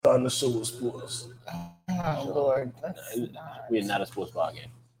starting the show with sports. Oh Lord, we're not a sports podcast.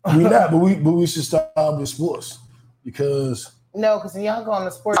 We're not, but we should start with sports because. No, because when y'all go on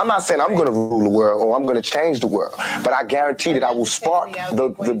the sports. I'm not saying I'm going to rule the world or I'm going to change the world, but I guarantee that I will spark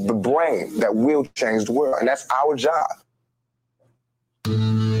the brain that will change the world, and that's our job.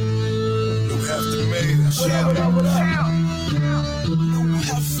 You have to make it.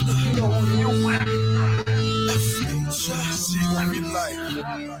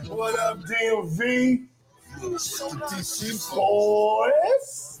 What up, DMV? Boys.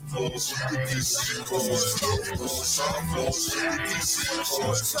 We get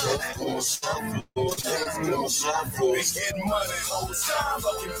money, whole time,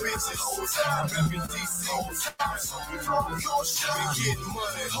 fucking bitches, whole time, reppin' DC, whole time. We get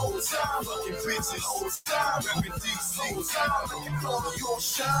money, whole time, fucking bitches, whole time, reppin' DC, whole time.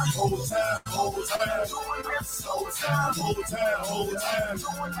 Whole time, whole time, doing this, whole time, whole time, whole time,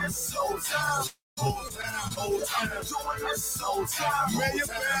 doing this, whole time. Whole time, doing this whole time. Man, you're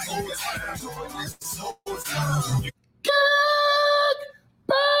back. Whole time, doing this whole time.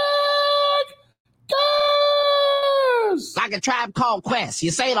 Girls! Like a Tribe Called Quest. You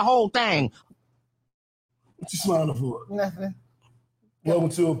say the whole thing. What you smiling for? Nothing. Welcome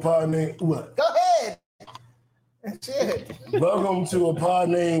to a pod named what? Go ahead. Shit. Welcome to a pod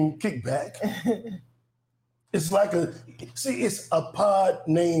named Kickback. It's a pod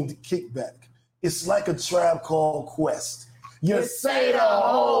named Kickback. It's like a Tribe Called Quest. You say the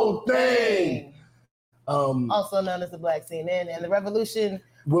whole thing. Also known as the Black CNN, and the revolution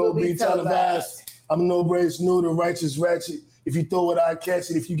will be televised. I'm no brains, no the righteous ratchet. If you throw it, I'll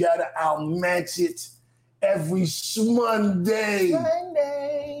catch it. If you got it, I'll match it. Every Monday.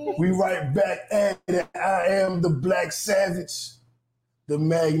 We right back at it. I am the Black Savage, the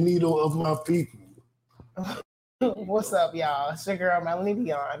Magneto of my people. What's up, y'all? It's your girl, Melanie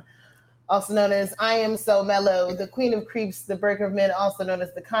Dion. Also known as I Am So Mellow, the Queen of Creeps, the Breaker of Men, also known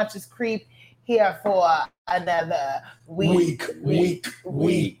as the Conscious Creep, here for another week.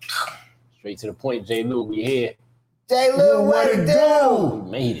 Straight to the point, J. Lou, we here. J. Lou, what it do?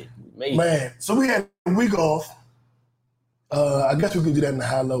 We made it. Man, so we had a week off. I guess we could do that in the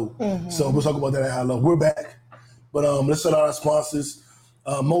high-low. Mm-hmm. So we'll talk about that in high-low. We're back. But let's start our sponsors.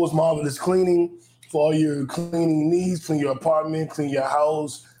 Mo's Marvelous Cleaning for all your cleaning needs. Clean your apartment, clean your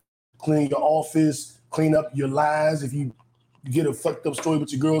house, clean your office, clean up your lies. If you get a fucked up story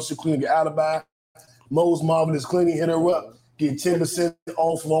with your girl, she'll clean up your alibi. Mo's Marvelous Cleaning, hit her up. Get 10%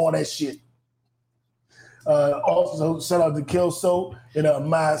 off of all that shit. Also, shout out to Kelso and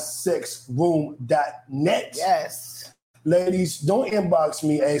mysexroom.net. Yes. Ladies, don't inbox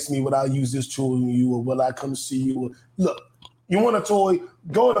me, ask me would I use this tool on you or will I come see you. Look, you want a toy,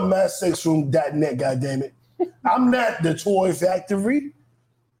 go to mysexroom.net, goddammit. I'm not the toy factory.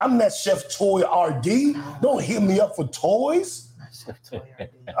 I'm not Chef Toy RD. Don't hit me up for toys.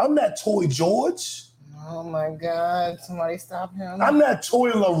 I'm not Toy George. Oh my God! Somebody stop him. I'm not Toy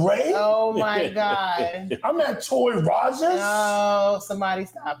Lorraine. Oh my God! I'm not Toy Rogers. No, somebody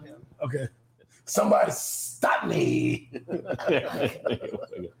stop him. Okay. Somebody stop me.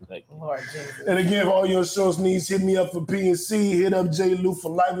 Lord Jesus. And again, for all your insurance needs, hit me up for PNC. Hit up J. Lou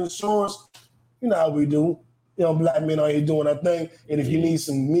for life insurance. You know how we do. You know, black men out here doing our thing. And if you need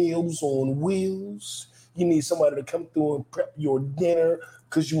some meals on wheels, you need somebody to come through and prep your dinner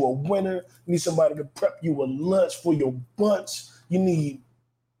because you're a winner. You need somebody to prep you a lunch for your bunch. You need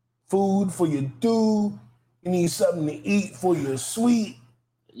food for your dude. You need something to eat for your sweet.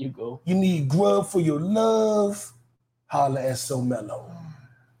 You go. You need grub for your love. Holla at So Mellow.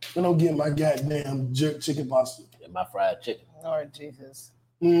 You don't get my goddamn jerk chicken pasta. And my fried chicken. Lord Jesus.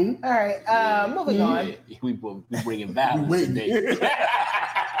 Mm-hmm. All right, moving on. We bringing violence today.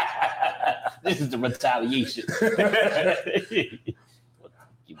 This is the retaliation.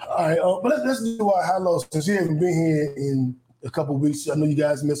 All right, but let's do our high-low. Since you haven't been here in a couple of weeks, I know you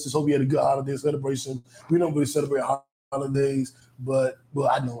guys missed this. Hope you had a good holiday celebration. We don't really celebrate holidays, but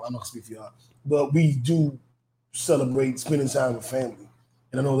I know I'm not speak for y'all. But we do celebrate spending time with family.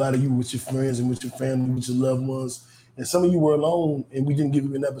 And I know a lot of you with your friends and with your family, with your loved ones. And some of you were alone and we didn't give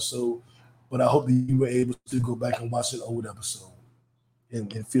you an episode, but I hope that you were able to go back and watch an old episode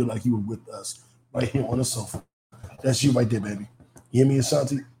and feel like you were with us right here on the sofa. That's you right there, baby. You hear me,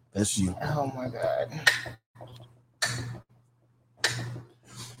 Ashanti? That's you. Oh my God.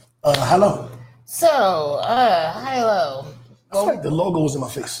 Hello. So, hello. I feel like the logo was in my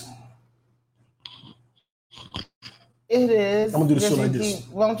face. It is. I'm gonna do the show like this.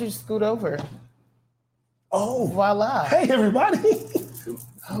 Why don't you scoot over? Oh, voila! Hey, everybody!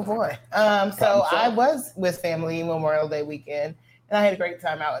 Oh boy. So I was with family Memorial Day weekend, and I had a great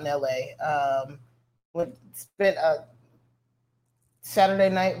time out in LA. Spent a Saturday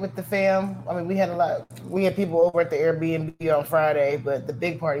night with the fam. I mean, we had people over at the Airbnb on Friday, but the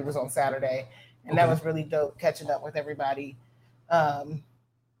big party was on Saturday, and that was really dope, catching up with everybody. I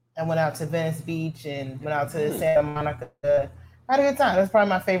went out to Venice Beach and went out to Santa Monica. I had a good time. It was probably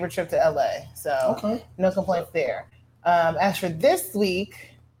my favorite trip to LA. So no complaints there. As for this week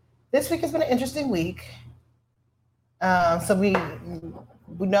has been an interesting week. So we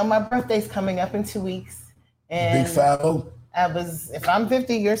know my birthday's coming up in 2 weeks. And Big 5-0. if I'm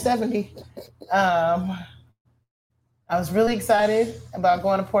 50, you're 70. I was really excited about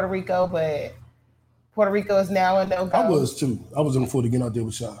going to Puerto Rico, but Puerto Rico is now a no-go. I was too. I was looking forward to getting out there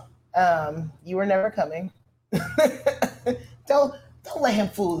with y'all. You were never coming. Don't let him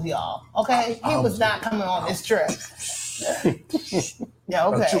fool y'all, okay? He was not coming on this trip. Yeah,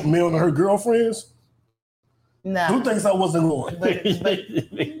 okay. I took Mel and her girlfriends. Nah. Who thinks I wasn't going? But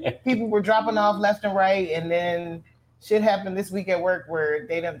people were dropping off left and right, and then shit happened this week at work where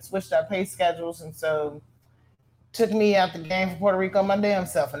they done switched our pay schedules, and so took me out the game for Puerto Rico my damn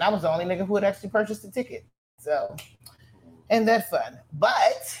self, and I was the only nigga who had actually purchased a ticket. So, and that's fun.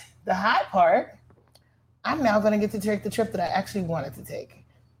 But the high part, I'm now going to get to take the trip that I actually wanted to take,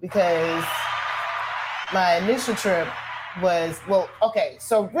 because my initial trip was,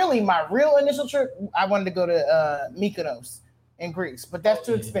 so really my real initial trip, I wanted to go to Mykonos in Greece, but that's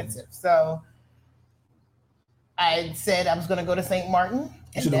too expensive. So I said I was going to go to St. Martin.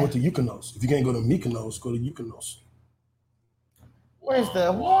 You should have went to Mykonos. If you can't go to Mykonos, go to Mykonos. Where's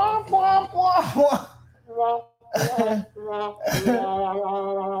the wah, wah, wah, wah?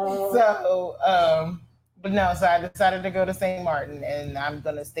 But no, so I decided to go to St. Martin, and I'm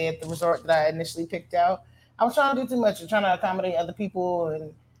going to stay at the resort that I initially picked out. I was trying to do too much. I'm trying to accommodate other people,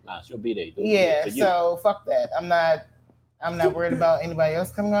 and she'll be there. Yeah, so fuck that. I'm not worried about anybody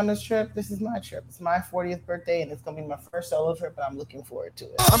else coming on this trip. This is my trip. It's my 40th birthday, and it's gonna be my first solo trip, and I'm looking forward to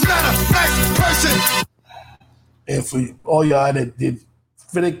it. I'm not a nice person. And for all y'all that did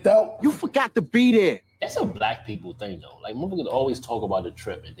flicked out, You forgot to be there. That's a black people thing, though. Like, motherfuckers always talk about the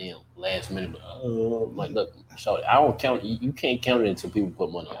trip and then last minute, like, look, so I don't count. You can't count it until people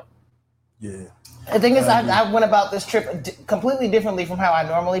put money up. yeah. The thing is, I went about this trip completely differently from how I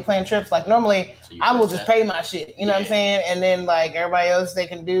normally plan trips. Like, normally, I will just pay my shit. You know what I'm saying? And then, like, everybody else, they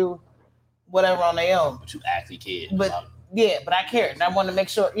can do whatever on their own. But you actually cared. But I cared. And I wanted to make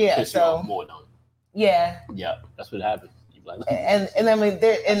sure. Yeah, so more than. Yeah, that's what happened. Like, and I mean,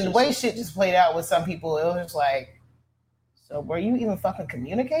 the way shit just played out with some people, it was just like, so were you even fucking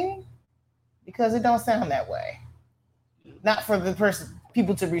communicating? Because it don't sound that way. Not for the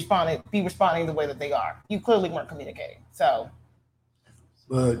people to be responding the way that they are. You clearly weren't communicating. So,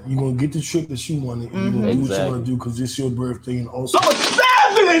 But you're gonna get the trip that you wanted, and you're gonna do what you want to do because it's your birthday, and also I'm a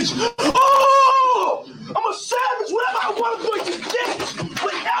savage! Oh! I'm a savage! Whatever I want, I'm going to get!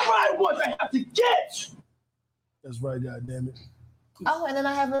 Whatever I want, I have to get! that's right, goddammit. oh, and then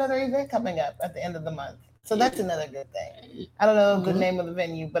I have another event coming up at the end of the month. So that's another good thing. I don't know the name of the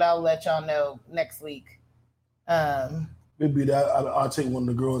venue, but I'll let y'all know next week. Maybe that I'll take one of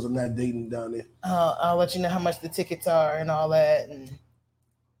the girls I'm not dating down there. I'll let you know how much the tickets are and all that. And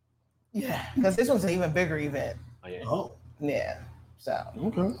yeah, because this one's an even bigger event. Oh, Yeah. So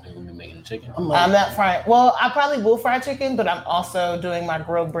okay. You'll be making the chicken. I'm not frying. Well, I probably will fry chicken, but I'm also doing my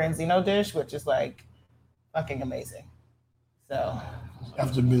grilled branzino dish, which is like fucking amazing. So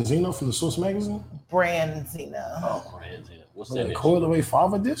After Benzino from the Source magazine. branzino. Oh, Branzino. What's that dish? Coiled away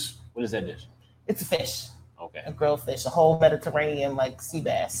fava dish. What is that dish? It's a fish, Okay. a grilled fish, a whole Mediterranean like sea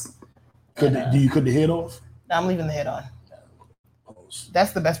bass. Do you cut the head off? I'm leaving the head on.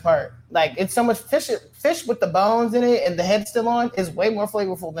 That's the best part. Like, it's so much fish with the bones in it and the head still on is way more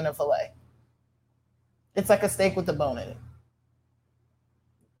flavorful than a fillet. It's like a steak with the bone in it.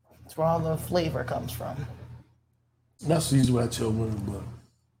 That's where all the flavor comes from. That's usually what I tell women, but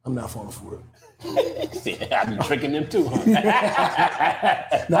I'm not falling for it. I've been tricking them too, huh?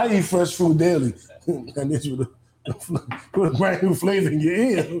 Now I eat fresh food daily. And this with a brand new flavor in your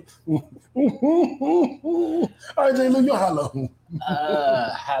ear. All right, Jay, look, you're hello.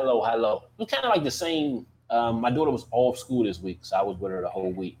 Hello. It's kind of like the same. My daughter was off school this week, so I was with her the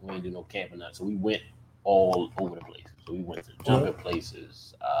whole week. We didn't do no camping, nothing. So we went all over the place. So we went to jumping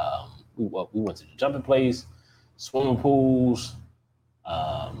places. We went to the jumping place, swimming pools,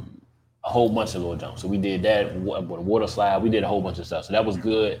 a whole bunch of little jumps. So we did that, with a water slide. We did a whole bunch of stuff. So that was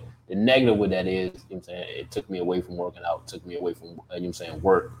good. The negative with that is, you know what I'm saying, it took me away from working out, took me away from, you know what I'm saying,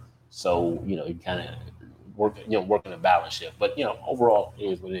 work. So, you know, you kind of working a balance shift. But, you know, overall, it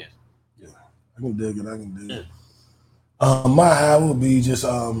is what it is. Yeah, I can dig it. My high would be just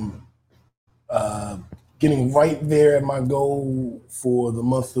getting right there at my goal for the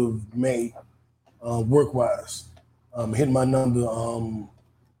month of May, work-wise. Hitting my number,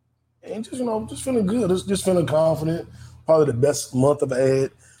 and just feeling good. Just feeling confident. Probably the best month I've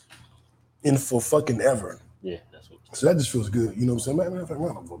had in for fucking ever. Yeah, that's what. So that just feels good. You know what I'm saying? Matter of fact,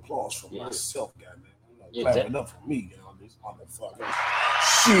 round of applause for myself, goddamn. Clap it up for me, this motherfucker.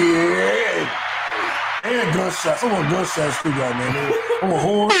 Shit. And gunshots. I want gunshots too, goddamn. I want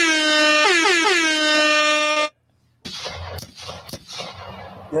horns.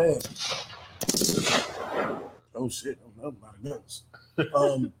 Yeah. Oh shit! I'm a lot of guns.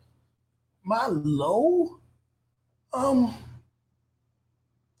 My low, I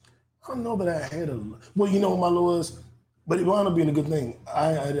don't know that I had a. Well, you know what my low is, but it wound up being a good thing.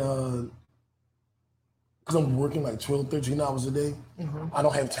 Because I'm working like 12, 13 hours a day. Mm-hmm. I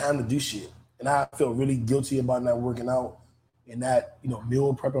don't have time to do shit, and I felt really guilty about not working out and not,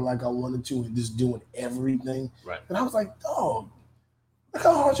 meal prepping like I wanted to, and just doing everything. Right. And I was like, dog, look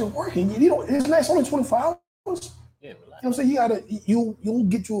how hard you're working. It's only 24 hours. Yeah, you know what I'm saying? You'll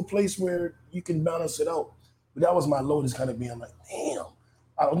get to a place where you can balance it out. But that was my low, just kind of being like, damn,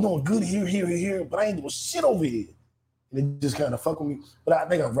 I was doing good here, but I ain't doing shit over here. And it just kind of fucked with me. But I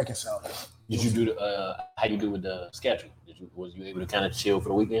think I've reconciled it. Did you do how you do with the schedule? Was you able to kind of chill for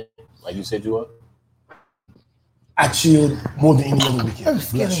the weekend, like you said you were? I chilled more than any other weekend.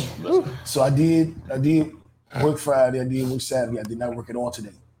 Bless you. So I did work Friday, I did work Saturday, I did not work at all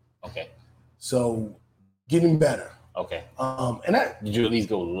today. Okay. So getting better. Okay. And did you at least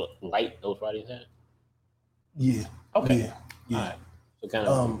go light those Fridays? Yeah. Okay. Yeah. All right. So kind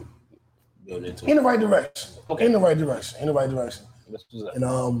of building into in the right direction. Okay. In the right direction. And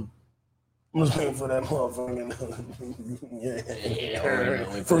I'm just waiting for that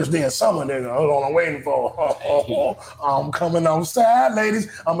motherfucking first day of summer, nigga. That's all I'm waiting for. I'm coming outside, ladies.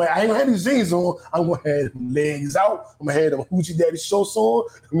 I ain't gonna have these jeans on. I'm gonna have them legs out. I'm gonna have them hoochie daddy shorts on.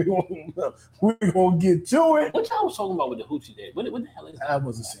 We're gonna get to it. What y'all was talking about with the hoochie daddy? What the hell is that? I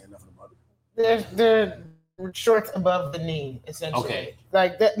wasn't saying nothing about it. They're shorts above the knee, essentially. Okay.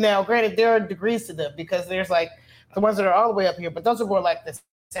 Like that. Now, granted, there are degrees to them because there's like the ones that are all the way up here, but those are more like the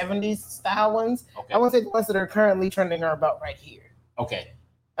 70s style ones. Okay. I want to say the ones that are currently trending are about right here. Okay.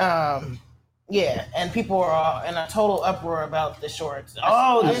 Yeah, and people are all in a total uproar about the shorts.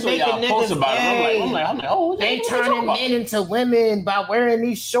 Oh, they're making niggas gay. I'm like, oh, they turning men into women by wearing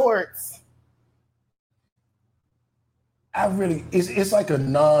these shorts. It's like a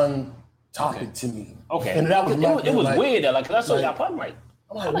non-topic to me. Okay. And that was it was weird though. Like, cause I saw y'all. I'm like,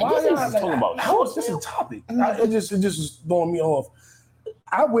 why y'all talking about? How is this a topic? It just was throwing me off.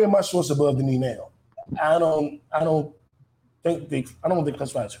 I wear my shorts above the knee now. I don't think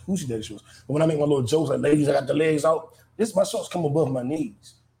that's why it's hoochie daddy shorts. But when I make my little jokes like, ladies, I got the legs out, my shorts come above my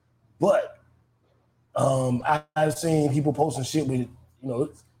knees. But I've seen people posting shit with,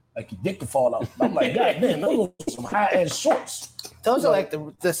 like your dick to fall out. I'm like, God damn, those are some high-ass shorts. Those are like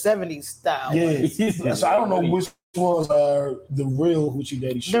the 70s style. Yeah. So I don't know which ones are the real hoochie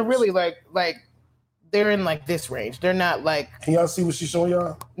daddy shorts. They're really like they're in like this range. They're not like. Can y'all see what she's showing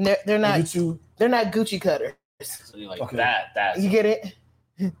y'all? They're not. YouTube? They're not Gucci cutters. So you're like that. You get it?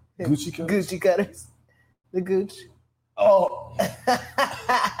 Gucci cutters. Gucci cutters. The Gucci. Oh.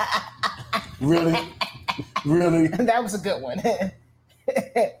 Really? That was a good one.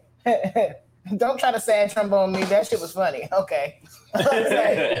 Don't try to sad trombone me. That shit was funny. Okay.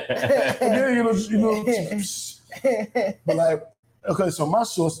 But like. Okay, so my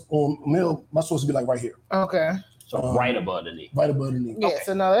shorts on Mill, my shorts would be like right here. Okay. So right above the knee. Right above the knee. Yeah, okay.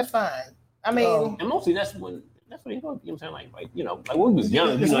 So no, that's fine. I mean, and mostly that's what you know what I'm saying? Like when we was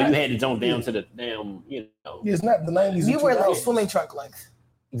young, you had to jump down to the damn, Yeah, it's not the 90s. You wear like swimming trunk length.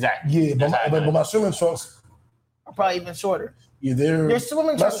 Exactly. Yeah, but my swimming trunks are probably even shorter. Yeah, your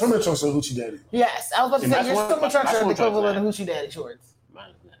swimming trunks. My swimming trunks are hoochie daddy. Yes, I was about to say your swimming trunks are the equivalent of hoochie daddy shorts.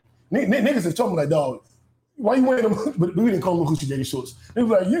 Niggas have told me like, dog, why you wearing them? But we didn't call them Gucci daddy shorts. They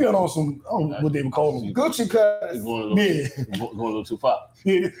were like, you got on some, I don't know what they would call them. Gucci cutters. Going a little too far.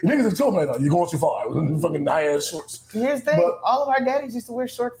 Yeah, niggas have told me like, you're going too far. Fucking high-ass shorts. Here's the thing, all of our daddies used to wear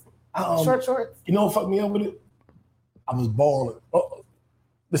short shorts. You know what fucked me up with it? I was balling.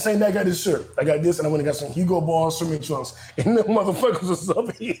 The same day I got this shirt, I got this, and I went and got some Hugo Boss swimming trunks. And the motherfuckers was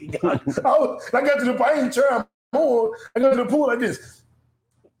up here. I got to the pool, I ain't trying more. I got to the pool like this.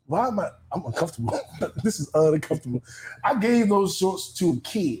 Why am I'm uncomfortable. This is uncomfortable. I gave those shorts to a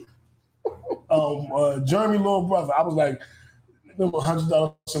kid. Jeremy, little brother. I was like,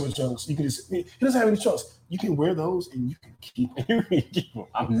 $100 swimming trunks. You can he doesn't have any trunks. You can wear those and you can keep them.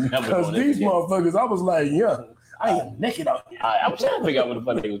 I'm never Because these motherfuckers, I was like, yeah. I am naked out here. I'm trying to figure out what the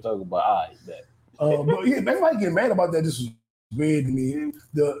fuck they were talking about. All right, bet. But yeah, everybody getting mad about that. This was weird to me.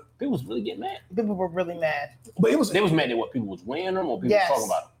 People was really getting mad. People were really mad. But they was mad at what people was wearing them or people was talking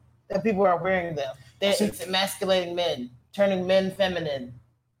about them. That people are wearing them. It's emasculating men, turning men feminine.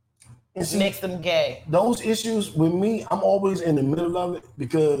 It makes them gay. Those issues with me, I'm always in the middle of it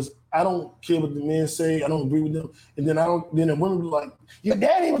because I don't care what the men say. I don't agree with them. And then then the women be like, your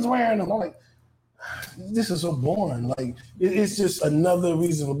daddy was wearing them. I'm like, this is so boring. Like, it's just another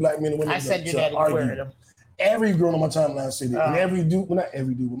reason for black men and women I said your daddy was wearing them. Every girl on my timeline said that. And every dude, well, not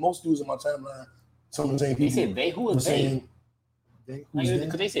every dude, but most dudes on my timeline, some of the same people. They said they, who is they?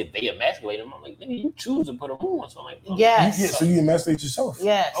 Because they said they emasculate them. I'm like, nigga, you choose to put them on. So I'm like, yes. So you emasculate yourself.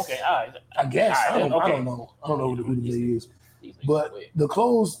 Yes. Okay, all right. I guess. All right, I don't know. I don't know who the lady is. But the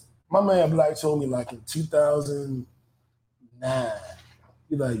clothes, my man Black told me like in 2009,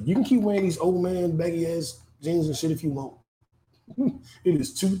 he's like, you can keep wearing these old man baggy ass jeans and shit if you want. It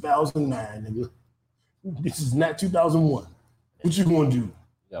is 2009, nigga. This is not 2001. What you gonna do? You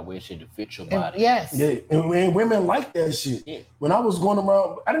gotta wear shit to fit your body. Yes. Yeah, and women like that shit. Yeah. When I was going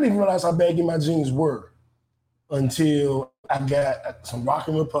around, I didn't even realize how baggy my jeans were until I got some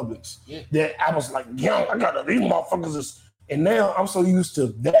Rockin' Republics. Yeah. That I was like, yo, I got these motherfuckers is. And now I'm so used to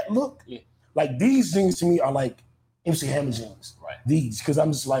that look. Yeah. Like these jeans to me are like MC Hammer jeans. Right. These, because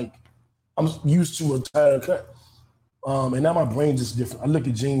I'm just like, I'm used to a tighter cut. And now my brain's just different. I look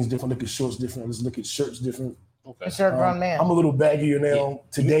at jeans different, I look at shorts different, I just look at shirts different. Okay. It's your grown man. I'm a little baggier now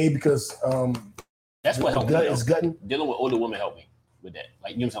today because that's what helped me. It's gutting. Dealing with older women helped me with that.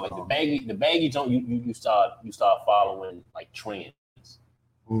 Like, you know what I'm saying? Like the baggy joint, you start following like trends.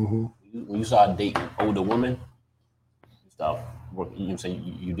 Mm-hmm. When you start dating older women, you start working. You know what I'm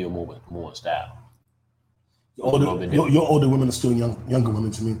saying? You deal more in style. Your older women are still younger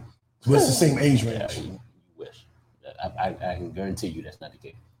women to me. But it's the same age range. Yeah, you wish. I can guarantee you that's not the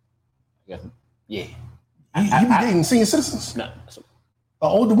case. Yeah. You be dating senior citizens? No. An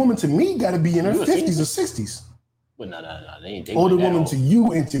older woman to me got to be in her 50s or 60s. Well, no. They ain't dating older woman to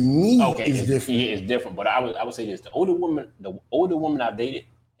you and to me is different. Yeah, it's different. But I would say this: the older woman I've dated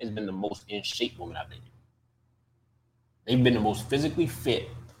has been the most in shape woman I've dated. They've been the most physically fit.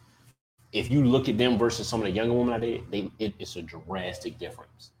 If you look at them versus some of the younger women I dated, it's a drastic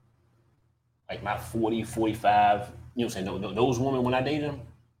difference. Like my 40, 45, you know what I'm saying? Those women, when I dated them,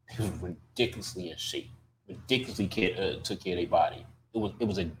 they was ridiculously in shape, ridiculously took care of their body. It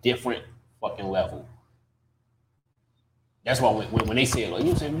was a different fucking level. That's why when they say, like, you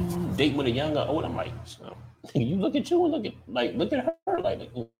know what I'm saying, date with a younger, older, I'm like, you look at you and look at her, like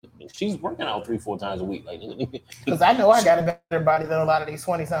she's working out 3-4 times a week, like. Because I know I got a better body than a lot of these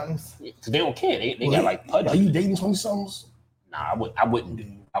 20-somethings. Because they don't care. They got like pudgy. Are you dating 20-somethings? Nah, I wouldn't though.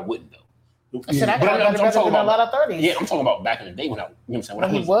 Shit, I got better than a lot of 30s. Yeah, I'm talking about back in the day when I, you know what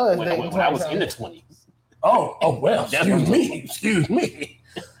I'm saying, when I was in the 20s. Oh well, excuse me.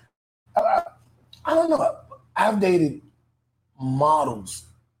 I don't know. I've dated models,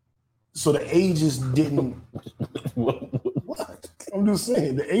 so the ages didn't. What? I'm just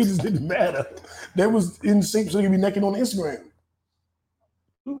saying the ages didn't matter. They was in shape so you could be naked on Instagram.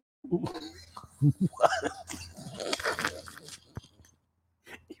 What?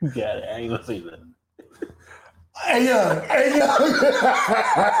 You got it. I ain't gonna say nothing. Hey,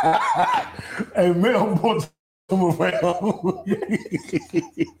 hey, man, boy, come around. You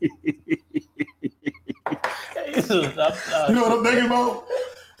know what I'm thinking about?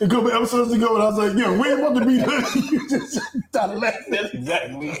 A couple episodes ago, and I was like, "Yo, we ain't about to be done." You just started laughing. That's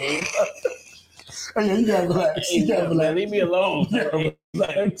exactly what it Hey, yo, you gotta relax. You gotta relax. Leave me alone.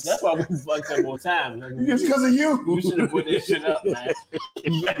 Relax. That's why we fucked up more time. It's because of you. You should have put this shit up, man.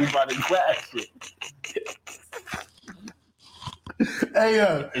 Everybody crash shit.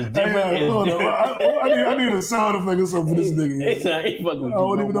 Hold on. I need a sound effect or something for this nigga. I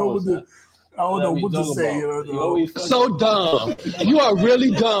don't even know what to say. You know? So dumb. You are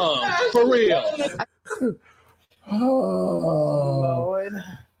really dumb. For real. Lord.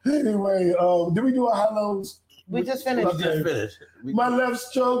 Anyway, did we do our high-lows? We just finished. My left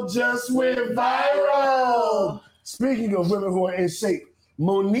stroke just went viral. Speaking of women who are in shape,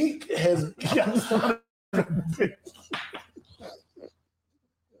 Monique has got I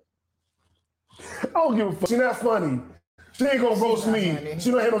don't give a fuck. She's not funny. She ain't gonna roast me. Funny. She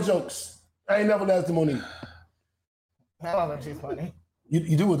don't have no jokes. I ain't never laughed at Monique. I don't think she's funny.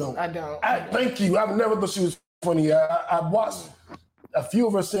 You do or don't? I don't. Thank you. I've never thought she was funny. I've watched a few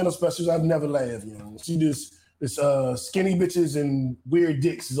of her stand-up specials. I've never laughed. You know, she just skinny bitches and weird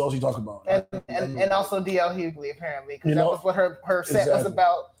dicks is all she talks about. And also D.L. Hughley apparently, because that was what her set was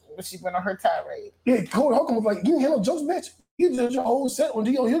about when she went on her tirade. Yeah, Corey Holcomb was like, "You didn't hear no jokes, bitch. You did your whole set on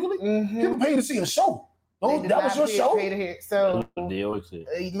D.L. Hughley. People paid to see a show. They did That was not your show." pay to hear. So DL said.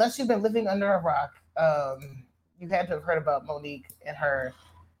 unless you've been living under a rock, you had to have heard about Monique and her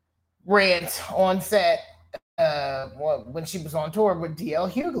rant on set when she was on tour with D.L.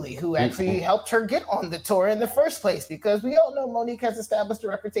 Hughley, who actually helped her get on the tour in the first place, because we all know Monique has established a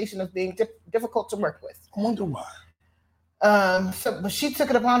reputation of being difficult to work with. I wonder why. But she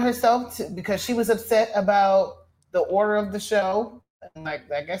took it upon herself because she was upset about the order of the show, and I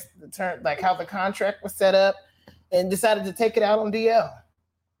guess the term, like how the contract was set up, and decided to take it out on DL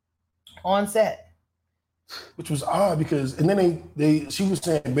on set. Which was odd because, and then she was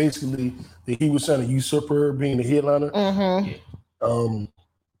saying basically that he was trying to usurp her being the headliner. Mm-hmm.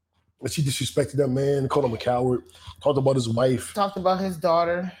 But she disrespected that man, called him a coward, talked about his wife, Talked about his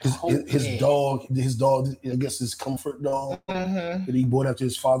daughter, his dog, I guess his comfort dog mm-hmm. that he bought after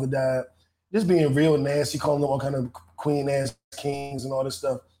his father died. Just being real nasty, calling them all kind of queen ass kings and all this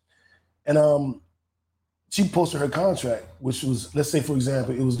stuff. And she posted her contract, which was, let's say for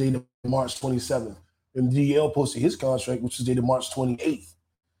example, it was dated March 27th. And DL posted his contract, which was dated March 28th.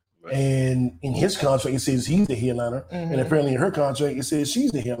 Right. And in his contract, it says he's the headliner. Mm-hmm. And apparently in her contract, it says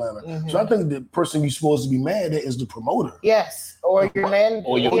she's the headliner. Mm-hmm. So I think the person you're supposed to be mad at is the promoter. Yes. Or your man.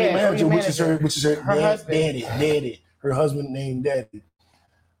 Or your manager, which is her husband. Daddy. Her husband named Daddy.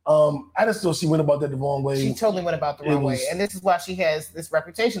 I just thought she went about that the wrong way. She totally went about the wrong way. And this is why she has this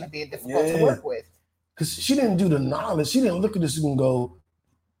reputation of being difficult to work with. Because she didn't do the knowledge. She didn't look at this and go,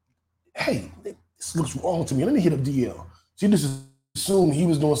 hey, this looks wrong to me. Let me hit up DL. She just assumed he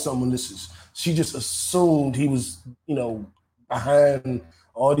was doing something malicious. She just assumed he was, behind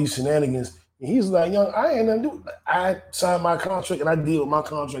all these shenanigans. And he's like, young, I ain't nothing to do. I signed my contract and I did what my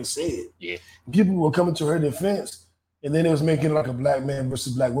contract said. Yeah. People were coming to her defense, and then it was making it like a black man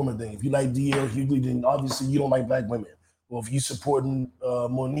versus black woman thing. If you like DL Hughley, then obviously you don't like black women. Or if you supporting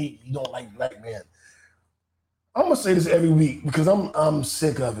Monique, you don't like black men. I'm gonna say this every week because I'm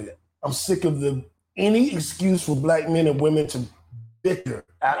sick of it. I'm sick of any excuse for black men and women to bicker.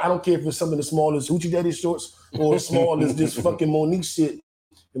 I don't care if it's something as small as Hoochie Daddy shorts or as small as this fucking Monique shit.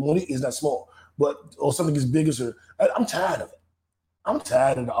 And Monique is not small, or something as big as her. I'm tired of it. I'm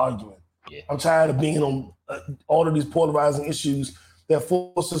tired of the argument. Yeah. I'm tired of being on all of these polarizing issues that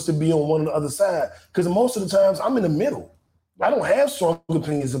force us to be on one or the other side. Because most of the times I'm in the middle. I don't have strong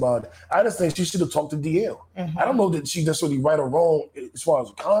opinions about it. I just think she should have talked to DL. Mm-hmm. I don't know that she's necessarily right or wrong as far as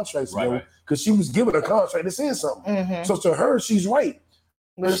the contracts go, because she was given a contract that said something. Mm-hmm. So to her, she's right.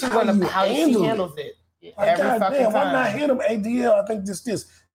 But how she handles it. Like, God damn, why not hit him? Hey, DL, I think this.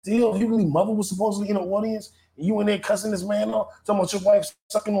 DL Hughley mother was supposedly in the audience, and you in there cussing this man off, talking about your wife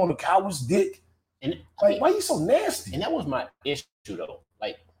sucking on the coward's dick. And like, why you so nasty? And that was my issue though.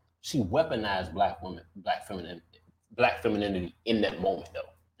 Like, she weaponized black femininity in that moment though.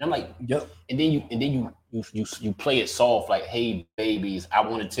 And I'm like, yep. And then you play it soft, like, hey babies, I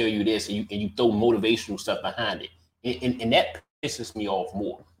want to tell you this, and you throw motivational stuff behind it. And that pisses me off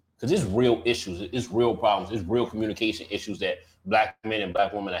more. Because it's real issues, it's real problems, it's real communication issues that black men and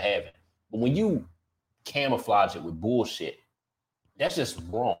black women are having. But when you camouflage it with bullshit, that's just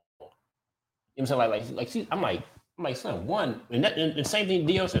wrong. You know what I'm saying? I'm like, son, one, and the same thing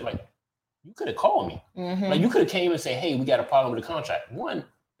DL said, like, you could have called me. Mm-hmm. Like, you could have came and said, hey, we got a problem with the contract. One,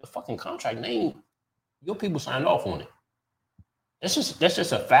 the fucking contract name, your people signed off on it. That's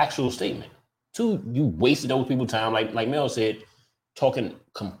just a factual statement. Two, you wasted those people's time, like Mel said, talking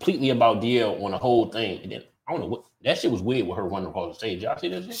completely about DL on the whole thing. And then, I don't know, what that shit was weird with her running across the stage. Y'all see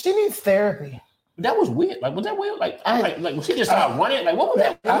that shit? She needs therapy. But that was weird. Like, was that weird? Like was she just started running? Like, what was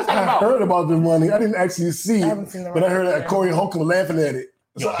that? What was that about? I heard about the running. I didn't actually see it, but I heard Corey Holcomb laughing at it.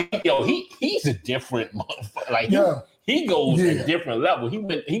 He's a different motherfucker. Like, he goes a different level. He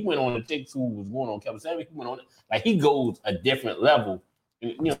went on the chicks who was going on Kevin Samuels. He went on it. Like, he goes a different level.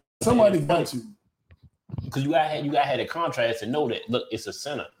 Somebody got you. Because you gotta have a contrast to know that, look, it's a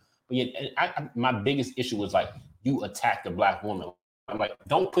center. But yet, my biggest issue was like, you attack the black woman. I'm like,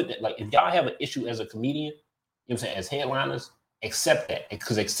 don't put that, like, if y'all have an issue as a comedian, you know what I'm saying, as headliners, accept that.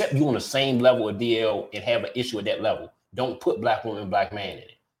 Because accept you on the same level of DL and have an issue at that level. Don't put black woman and black man in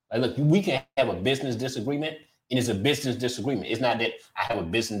it. Like, look, we can have a business disagreement, and it's a business disagreement. It's not that I have a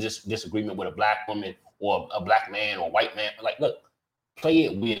business disagreement with a black woman or a black man or a white man. Like, look, play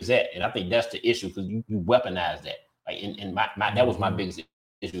it where it's at. And I think that's the issue, because you weaponize that. Like, and that was my biggest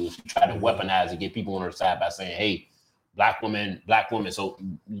issue, is try to weaponize and get people on their side by saying, hey, black woman. So,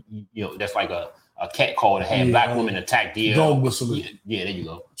 that's like a a cat call to have black women attack DL. Dog whistler. Yeah, there you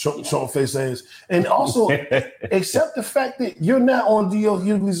go. Trump face ass. And also, accept the fact that you're not on D.L.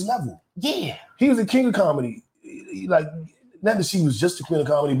 Hughley's level. Yeah. He was the king of comedy. Like, not that she was just the queen of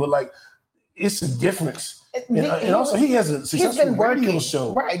comedy, but like, it's a difference. And also, he has a successful radio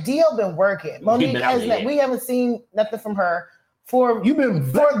show. Right. DL been working. Monique has not. We haven't seen nothing from her for You've been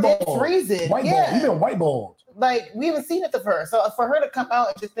for this reason. Whiteballed. You've been whiteballed. Like, we haven't seen it for her. So for her to come out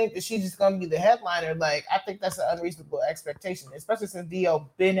and just think that she's just going to be the headliner, like, I think that's an unreasonable expectation, especially since DL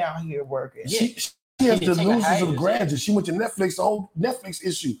been out here working. Yeah. She has the losers of grandeur. She went to Netflix, the whole Netflix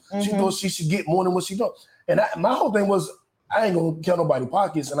issue. She thought she should get more than what she does. And my whole thing was, I ain't going to count nobody's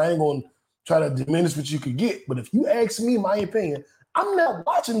pockets, and I ain't going to try to diminish what you could get. But if you ask me my opinion, I'm not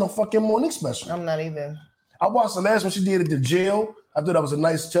watching no fucking Monique special. I'm not either. I watched the last one she did at the jail. I thought that was a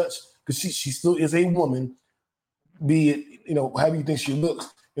nice touch because she still is a woman, be it, however you think she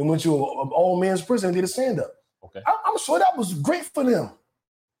looks, and went to an all-men's prison and did a stand-up. Okay. I'm sure that was great for them.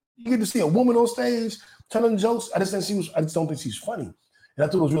 You get to see a woman on stage telling jokes. I just don't think she's funny. And I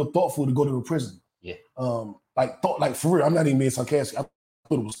thought it was real thoughtful to go to a prison. Yeah. Like for real, I'm not even being sarcastic. I thought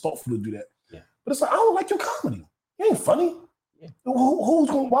it was thoughtful to do that. Yeah. But it's like, I don't like your comedy. You ain't funny. Yeah.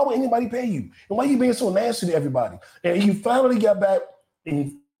 Why would anybody pay you? And why you being so nasty to everybody? And you finally got back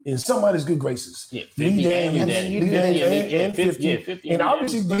in somebody's good graces. Yeah, 50 and 50. And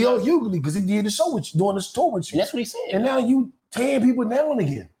obviously D.L. Hughley, because he did the show with you, doing the tour with you. That's what he said. And now you tearing people down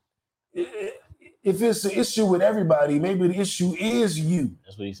again. If it's an issue with everybody, maybe the issue is you.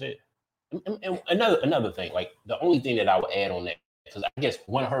 That's what he said. And another thing, like the only thing that I would add on that, because I guess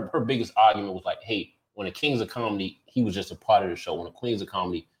one of her biggest argument was like, hey, when the Kings of Comedy, he was just a part of the show. When the Queens of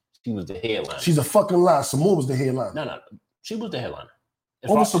Comedy, she was the headliner. She's a fucking lie. Samoa was the headliner. No, she was the headliner.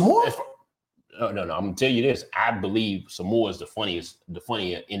 Over Samoa? No. I'm gonna tell you this. I believe Samoa is the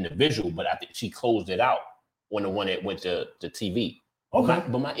funnier individual, but I think she closed it out on the one that went to TV. Okay.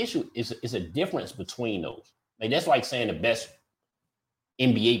 But my issue is a difference between those. Like that's like saying the best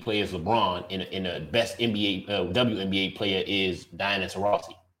NBA player is LeBron and the best WNBA player is Diana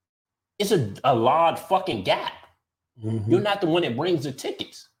Taurasi. It's a large fucking gap. Mm-hmm. You're not the one that brings the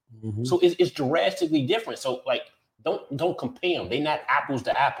tickets. Mm-hmm. So it's drastically different. So like don't compare them. They're not apples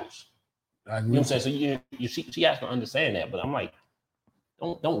to apples. You know what I'm saying? So she has to understand that. But I'm like,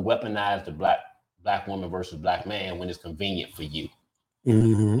 don't weaponize the black woman versus black man when it's convenient for you. Mm-hmm.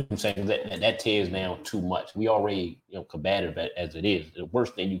 You know what I'm saying that tears down too much. We already combative as it is. The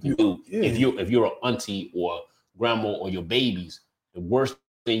worst thing you can do if you're an auntie or grandma or your babies, the worst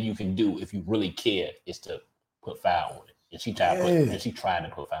thing you can do if you really care is to put fire on it. And she tried to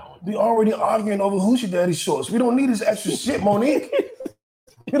put fire on it. We already arguing over who's your daddy shorts. We don't need this extra shit, Monique.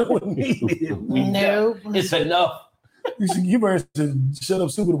 We don't need it. No, it's enough. You better shut up,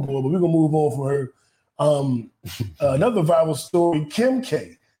 Super Bowl, but we're gonna move on from her. Another viral story, Kim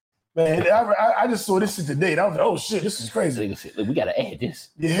K. Man, I just saw this shit today. I was like, oh shit, this is crazy. We gotta add this.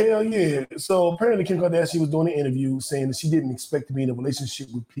 Yeah, hell yeah. So apparently Kim Kardashian was doing an interview saying that she didn't expect to be in a relationship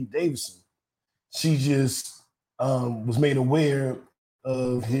with Pete Davidson. She just was made aware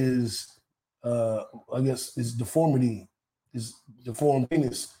of his his deformity, his deformed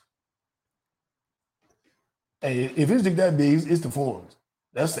penis. Hey, if his dick that big, it's deformed.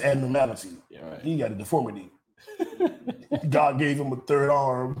 That's the abnormality. Yeah, right. He got a deformity. God gave him a third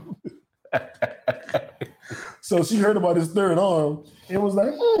arm. So she heard about his third arm and was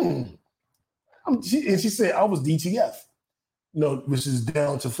like, and she said, I was DTF. Which is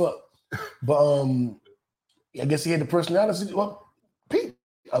down to fuck. But I guess he had the personality. Well, Pete,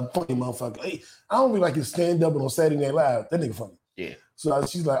 a funny motherfucker. Hey, I don't really like his stand-up on Saturday Night Live. That nigga funny. Yeah. So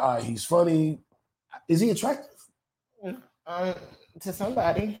she's like, all right, he's funny. Is he attractive? To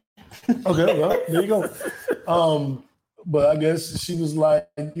somebody. Okay, well, there you go. But I guess she was like,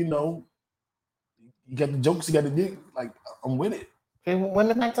 you got the jokes, you got the dick. Like, I'm with it.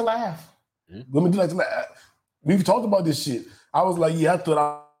 Women like to laugh. Women do like to laugh. We've talked about this shit. I was like, yeah, I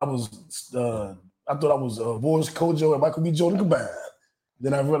thought I was Boris Kojo and Michael B. Jordan combined.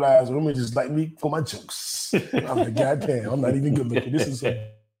 Then I realized women just like me for my jokes. I'm like, goddamn, I'm not even good looking. This is some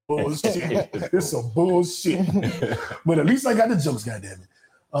bullshit. This is some bullshit. But at least I got the jokes, goddamn it.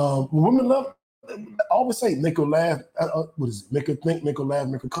 Women love, I always say, make her laugh. What is it? Make her think, make her laugh,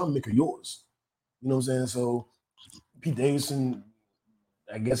 make her come, make her yours. You know what I'm saying? So Pete Davidson,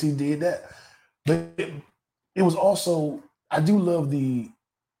 I guess he did that. But it was also, I do love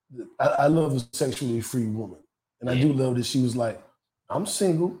I love a sexually free woman. And I do love that she was like, I'm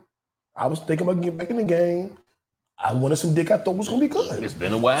single. I was thinking about getting back in the game. I wanted some dick I thought was gonna be good. It's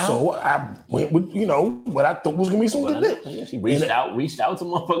been a while. So I went with, what I thought was gonna be some good dick. Yeah, she reached out to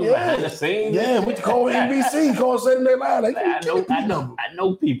motherfuckers behind the scenes. Yeah, we call NBC, call Saturday Night Live. Like, I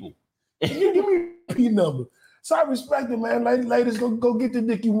know people. Give me a P number. So I respect it, man. Ladies, go get the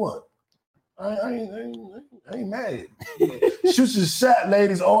dick you want. I ain't mad. Shoot your shot,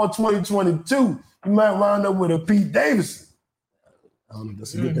 ladies, all 2022. You might wind up with a Pete Davidson. I don't know if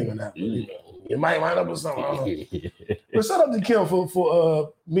that's a good thing or not. You might wind up with something. I don't know. But shout out to Kim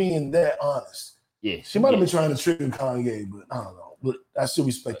for being that honest. Yeah, she might have been trying to trick Kanye, but I don't know. But I still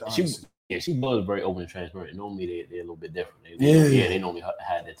respect the honesty. She was very open and transparent. Normally they're a little bit different. They normally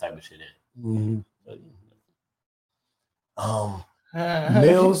had that type of shit in.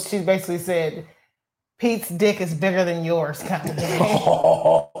 Mills. She basically said, Pete's dick is bigger than yours, kind of thing.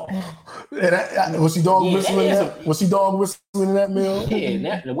 Was she dog whistling in that? Was she dog whistling in that, Mill?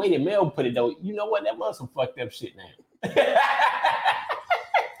 Yeah, the way that Mel put it though, you know what? That was some fucked up shit now.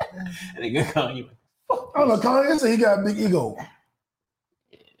 Kanye. I don't know. Kanye said he got a big ego.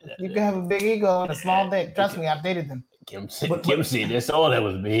 You can have a big ego and a small dick. Trust me, I've dated them. Kim said that's all that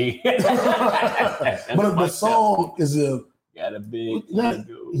was big. But the song is got a big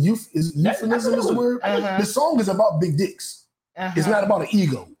euphemism is the word. The song is about big dicks. It's not about an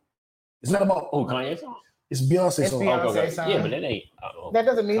ego. It's not about Kanye song. It's Beyonce song. Beyonce song. Yeah, but that ain't. That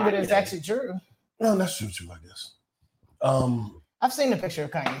doesn't mean that it's actually true. No, that's true, I guess. I've seen a picture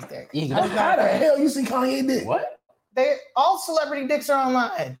of Kanye's dick. How the hell you see Kanye dick? What? All celebrity dicks are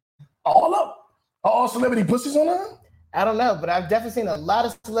online. All up? All celebrity pussies online? I don't know, but I've definitely seen a lot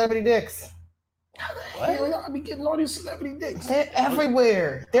of celebrity dicks. How the hell y'all be getting all these celebrity dicks? They're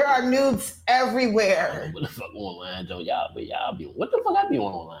everywhere. There are nudes everywhere. What the fuck online, Joe? Y'all be what the fuck I be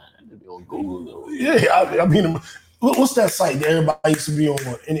on online? I be on Google though. Yeah, I mean, what's that site that everybody used to be on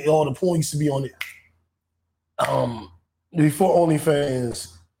and all the porn used to be on it? Before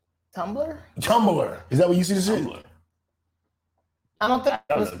OnlyFans. Tumblr. Is that what you used to say? I don't think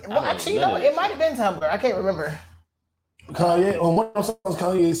it was. Well, actually, it might have been Tumblr. I can't remember. Kanye, on one of the songs,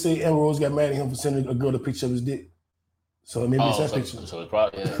 Kanye say Amber Rose got mad at him for sending a girl a picture of his dick. So maybe it's that picture. So it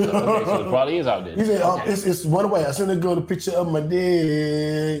probably, so it probably is out there. He said, it's run away. I sent a girl a picture of my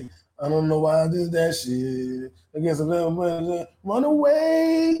dick. I don't know why I did that shit. I guess a little run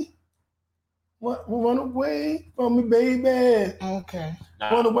away. Run away from me, baby. Okay.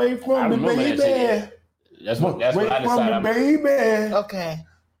 Run away from me, baby. That's what I decided. Baby. Okay.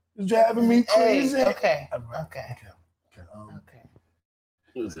 It's driving me crazy. Okay. I'm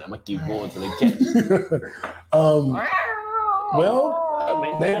gonna keep going till they catch.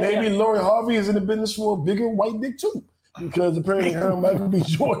 Maybe Lori Harvey is in the business for a bigger white dick too, because apparently her and Michael B.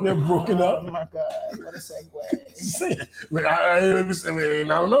 Jordan have broken up. Oh my God! What a segue. I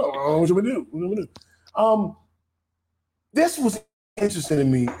don't know what you gonna do. This was interesting to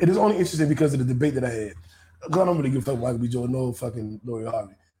me. It is only interesting because of the debate that I had. I don't really give a fuck Michael B. Jordan, no fucking Lori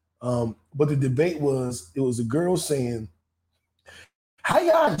Harvey. But the debate it was a girl saying, how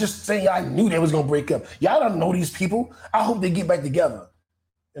y'all just say y'all knew they was gonna break up? Y'all don't know these people. I hope they get back together.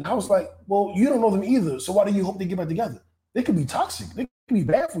 And I was like, well, you don't know them either. So why do you hope they get back together? They could be toxic. They could be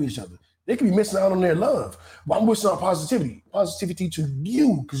bad for each other. They could be missing out on their love. But I'm wishing on positivity to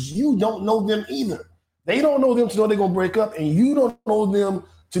you, because you don't know them either. They don't know them to know they're gonna break up, and you don't know them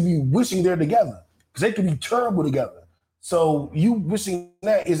to be wishing they're together, because they could be terrible together. So you wishing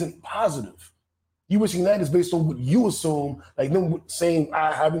that isn't positive. You wishing that is based on what you assume, like them saying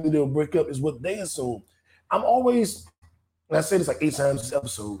having they'll break up is what they assume. I'm always, and I say this like 8 times this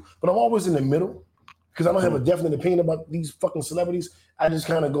episode, but I'm always in the middle because I don't have a definite opinion about these fucking celebrities. I just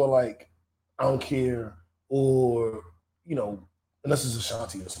kind of go like, I don't care, or unless it's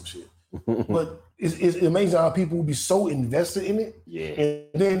Ashanti or some shit. But it's amazing how people will be so invested in it,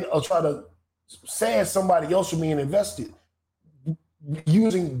 and then I'll try to say somebody else from being invested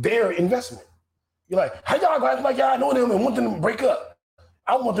using their investment. You're like, how y'all guys like y'all know them and want them to break up?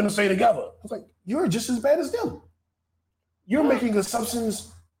 I want them to stay together. It's like, you're just as bad as them. You're making assumptions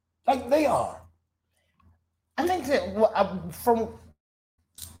like they are. I think that from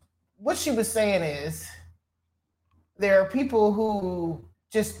what she was saying is there are people who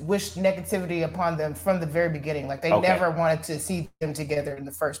just wished negativity upon them from the very beginning. Like they never wanted to see them together in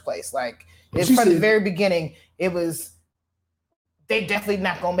the first place. Like from the very beginning, it was, they definitely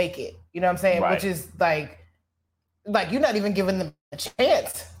not gonna make it. You know what I'm saying? Right. Which is like you're not even giving them a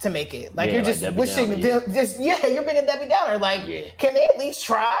chance to make it. Like you're just wishing them, you're being a Debbie Downer. Like, can they at least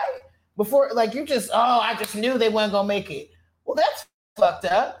try before? Like you just, I just knew they weren't gonna make it. Well, that's fucked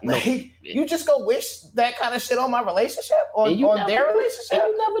up. Like you just go wish that kind of shit on my relationship or on their relationship.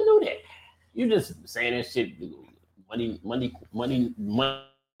 You never knew that. You just saying that shit Monday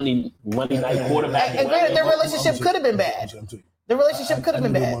night quarterback. And granted, their relationship could have been bad. The relationship could have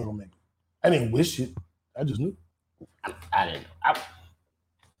been bad. I didn't wish it. I just knew. I didn't know.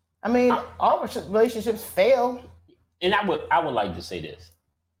 I mean, all relationships fail. And I would like to say this.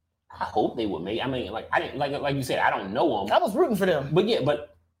 I hope they would make. I mean, like I didn't like you said. I don't know them. I was rooting for them. But yeah,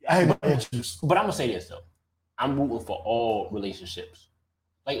 but I had my interest. But I'm gonna say this though. I'm rooting for all relationships.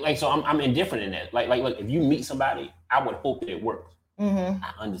 So I'm indifferent in that. Like if you meet somebody, I would hope that it works. Mm-hmm.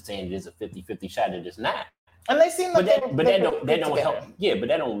 I understand it is a 50-50 shot that it's not. And they seem like that don't help. Yeah, but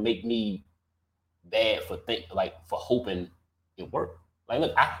that don't make me bad for hoping it worked. Like,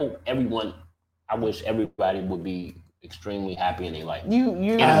 look, I wish everybody would be extremely happy in their life.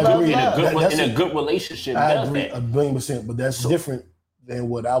 In a good relationship. I agree 1,000,000%, but that's different than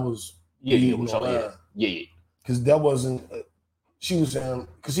what I was. Yeah. Because that wasn't. She was saying,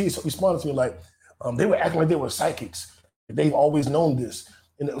 because she responded to me like, they were acting like they were psychics. They've always known this.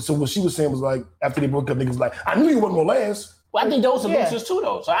 And so what she was saying was like, after they broke up, niggas was like, I knew you wasn't gonna last. Well, I think those are losers too,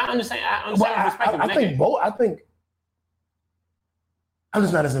 though. So I understand. I think both. I'm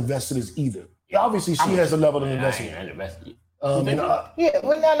just not as invested as either. Obviously, she has a level of investment. I ain't invested.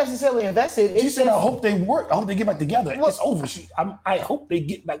 We're not necessarily invested. She said, I hope they work. I hope they get back together. It's over. I hope they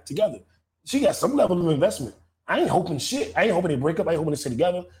get back together. She got some level of investment. I ain't hoping shit. I ain't hoping they break up. I ain't hoping they stay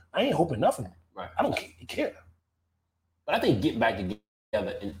together. I ain't hoping nothing. Right. I don't care. But I think get back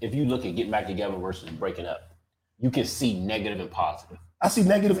together, and if you look at getting back together versus breaking up, you can see negative and positive. I see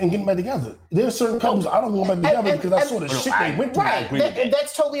negative in getting back together. There are certain couples I don't want back together because I saw the shit they went through. Right.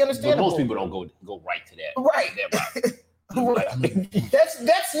 That's totally understandable. But most people don't go right to that. Right. Right.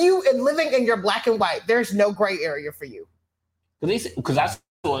 That's you and living in your black and white. There's no gray area for you. Because I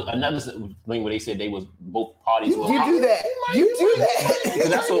saw another thing where they said they was both parties. You do that. You do that.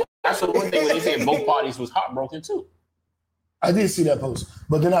 Because I saw one thing where they said both parties was heartbroken too. I did see that post,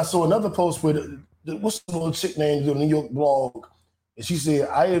 but then I saw another post where what's the little chick named the New York blog, and she said,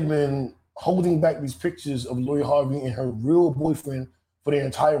 I have been holding back these pictures of Lori Harvey and her real boyfriend for their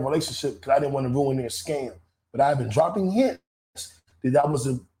entire relationship because I didn't want to ruin their scam. But I've been dropping hints that was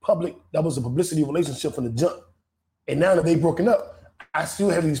a publicity relationship from the jump. And now that they've broken up, I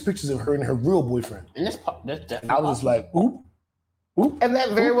still have these pictures of her and her real boyfriend. And that's definitely I was just like, oop. And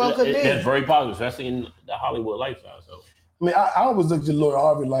that very well could be. That's very positive, especially in the Hollywood lifestyle. So I mean, I always looked at Lori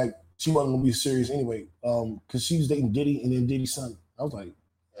Harvey like she wasn't gonna be serious anyway, because she was dating Diddy and then Diddy's son. I was like,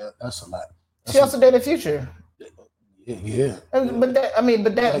 yeah, that's a lot. She also dated Future. Yeah. But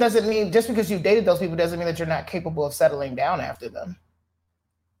that doesn't mean just because you dated those people doesn't mean that you're not capable of settling down after them.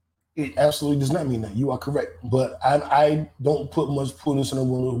 It absolutely does not mean that. You are correct, but I don't put much prudence in a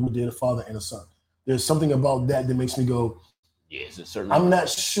woman who did a father and a son. There's something about that makes me go, yeah, it's a certain. I'm not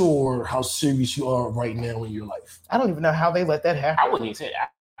sure how serious you are right now in your life. I don't even know how they let that happen. I wouldn't even say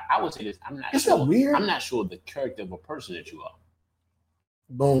that. I would say this. I'm not. Isn't sure. that weird? I'm not sure the character of a person that you are.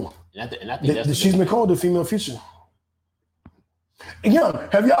 Boom. And I think that's she's been called the female Future. Yeah,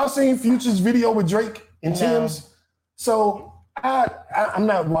 have y'all seen Future's video with Drake and Tim's? So I'm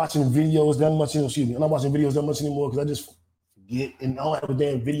not watching videos that much. Excuse me, I'm not watching videos that much anymore because I just forget and I don't have a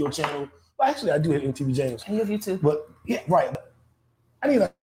damn video channel. Well, actually, I do have MTV James. And you have YouTube. But yeah, right. I need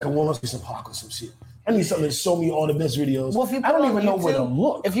like a One Piece Park or some shit. I need something to show me all the best videos. Well, if you I don't even know where to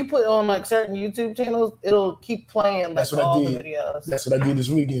look. If you put on like certain YouTube channels, it'll keep playing like all the videos. That's what I did this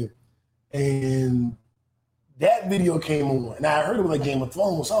weekend. And that video came on. And I heard it was like Game of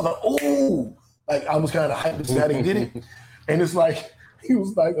Thrones. So I was like, oh, like I was kind of hyped to see how they did it. And it's like, he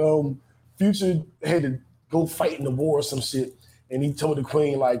was like, Future had to go fight in the war or some shit. And he told the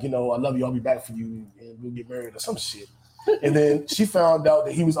queen, like, you know, I love you, I'll be back for you, and we'll get married or some shit. And then she found out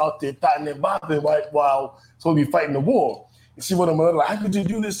that he was out there thotting and bopping while supposed to be fighting the war. And she wrote him a letter like, how could you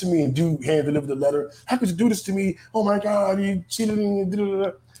do this to me? And hand delivered the letter. How could you do this to me? Oh my God, you cheated on me.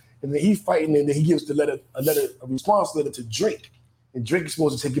 And then he's fighting, and then he gives a response letter to Drake. And Drake is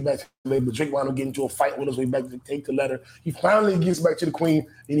supposed to take it back to the letter, but Drake wound up getting into a fight with us way back to take the letter. He finally gives back to the queen,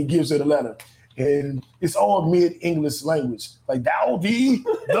 and he gives her the letter. And it's all mid-English language. Like, thou, thee,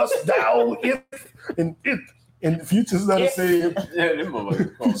 thus, thou, if, and it. And Future's letter said,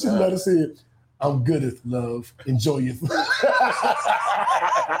 I'm goodeth, love, enjoyeth.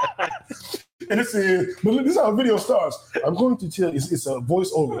 And it said, but this is how the video starts. I'm going to tell, it's a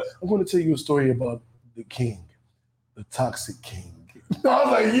voiceover. I'm going to tell you a story about the king, the toxic king. I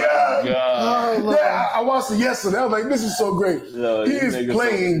was like, I watched it yesterday. I was like, this is so great. He is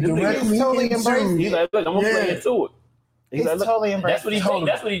playing directly totally into. He's like, look, I'm going to play into it. He's like, totally embraced.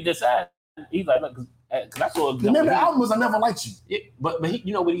 That's what he decided. He's like, look, because I saw the name of the album was I Never Liked You. But he,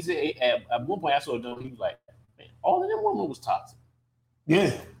 you know what he said? At one point I saw him, he was like, man, All of them women was toxic.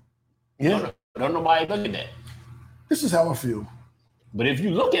 Yeah. Don't nobody look at that. This is how I feel. But if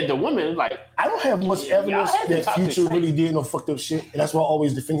you look at the women, like I don't have much evidence had the that toxic Future type. really did no fucked up shit, and that's why I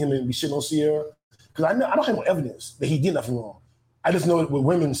always defend him and be shitting on Sierra. Because I don't have no evidence that he did nothing wrong. I just know that what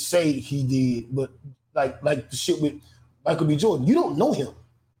women say he did, but like the shit with Michael B. Jordan, you don't know him.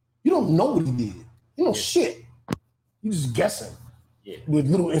 You don't know what he did. You know shit. You just guessing with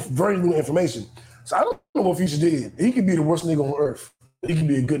very little information. So I don't know what Future did. He could be the worst nigga on earth. He could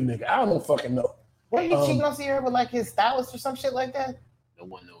be a good nigga. I don't fucking know. Were you cheating on Sierra with like his stylist or some shit like that? no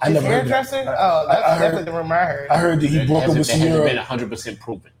one knows. I His never heard that. hairdresser? Oh, that's I heard- definitely the rumor I heard. I heard that he broke up with That hasn't Sierra. been 100%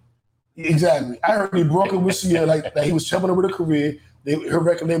 proven. Exactly. I heard he broke up with Sierra, like that he was helping her with her career. Her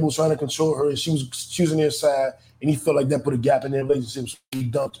record label was trying to control her, and she was choosing their side, and he felt like that put a gap in their relationship, so he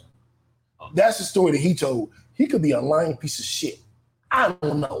dumped her. That's the story that he told. He could be a lying piece of shit. I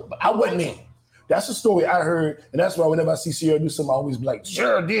don't know, but I wasn't in. That's the story I heard, and that's why whenever I see Sierra do something, I always be like,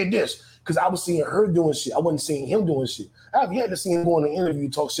 Sierra did this, because I was seeing her doing shit. I wasn't seeing him doing shit. I've yet to see him go in an interview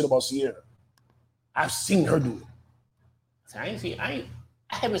and talk shit about Sierra. I've seen her do it. So I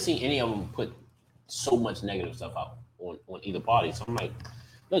haven't seen any of them put so much negative stuff out on either party. So I'm like,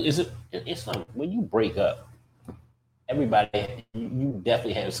 look, it's like when you break up, everybody, you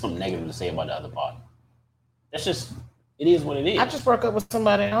definitely have something negative to say about the other party. That's just, it is what it is. I just broke up with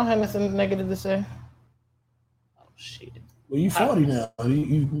somebody. I don't have nothing negative to say. Oh shit. Well, you 40 now.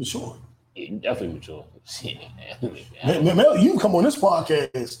 You mature. You definitely mature. Shit. Mel, you come on this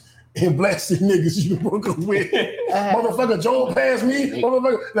podcast and blast the niggas you broke up with. Motherfucker, Joel passed me.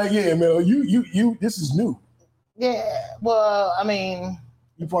 Motherfucker, like, yeah, Mel, you, this is new. Yeah, well, I mean,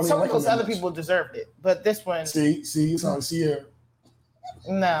 You probably some of like those them other that much. people deserved it, but this one, See, it's on Sierra.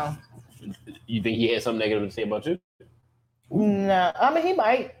 no. You think he had something negative to say about you? No, I mean, he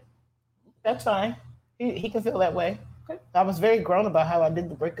might. That's fine. He can feel that way. I was very grown about how I did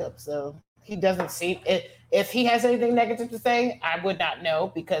the breakup, so he doesn't see it. If he has anything negative to say, I would not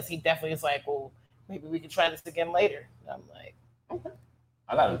know, because he definitely is like, well, maybe we can try this again later. And I'm like, okay.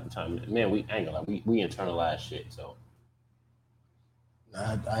 I got it time. Man, we ain't gonna lie. We internalize shit, so.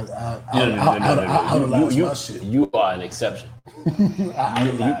 I idolize my shit. You are an exception.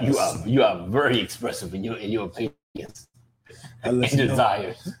 You are very expressive in your opinions and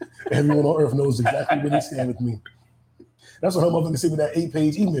desires. Everyone on earth knows exactly where they stand with me. That's what her motherfucker said with that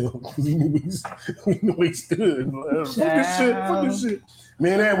 8-page email. we know he stood. Fuck this shit.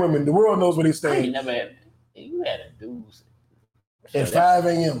 Men and women, the world knows where they I ain't stand. never had. You had a dude. At 5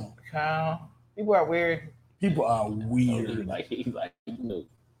 a.m. Kyle, people are weird. People are weird. He's like, you know.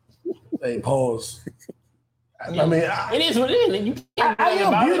 Hey, pause. I mean, It is what it is. And you can't I do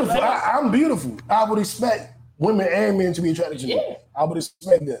am nothing beautiful. about it. I'm beautiful. I would expect women and men to be attracted to me. Yeah. I would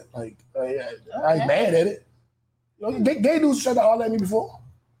expect that. Like, I ain't mad at it. You know, gay dudes tried to holler at me before.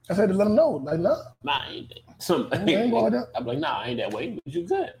 I had to let them know. Like, nah. Nah, I ain't that. I ain't going that. I'm like, nah, I ain't that way, but you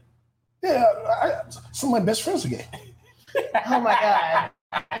good. Yeah, some of my best friends are gay. Oh my God.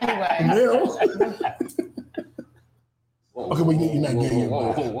 Anyway, Mel. Okay, well, you're not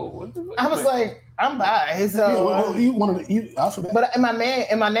gay. I was like, I'm bi, so. Yeah, well, you wanted to eat alphabet. But in my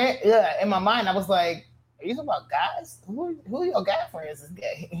mind, I was like, are you talking about guys? Who are your guy friends is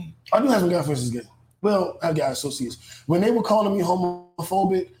gay? I do have some guy friends that's gay. Well, I got associates. When they were calling me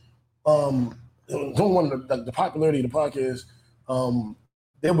homophobic, don't want the popularity of the podcast.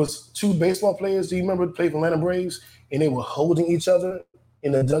 There was 2 baseball players. Do you remember they played for Atlanta Braves? And they were holding each other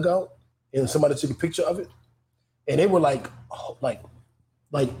in the dugout, and somebody took a picture of it. And they were like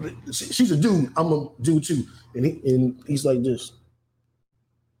she's a dude, I'm a dude too. And he's like this.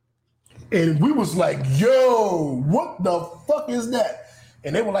 And we was like, yo, what the fuck is that?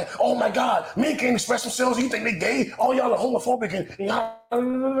 And they were like, oh my God, men can't express themselves. You think they gay? All y'all are homophobic.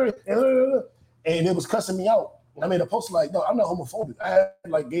 And it was cussing me out. And I made a post like, no, I'm not homophobic. I had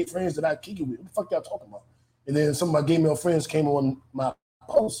like gay friends that I kick it with. What the fuck y'all talking about? And then some of my gay male friends came on my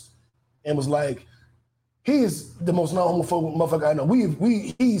post and was like, he is the most non-homophobic motherfucker I know.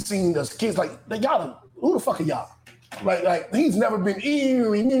 He's seen us kids like y'all. Who the fuck are y'all? Like he's never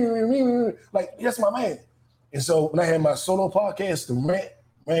been like that's my man. And so when I had my solo podcast, the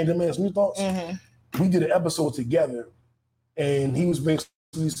Random Man's New Thoughts, we did an episode together, and he was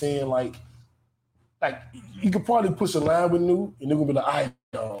basically saying like you could probably push a line with New, and they're gonna be like, I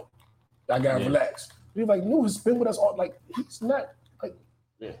gotta relax. He's like, New has been with us all. Like he's not.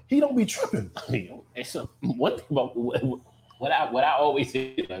 He don't be tripping. I mean, it's one thing about what I always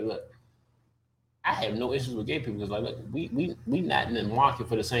say. Like, look, I have no issues with gay people because, like, look, we not in the market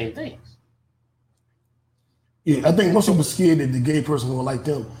for the same things. Yeah, I think most people scared that the gay person will like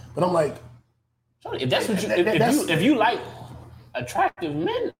them, but I'm like, Shorty, if that's what you, if you like attractive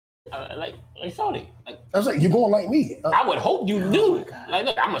men, like Shorty, like I was like, you're going like me. I would hope you do. Like,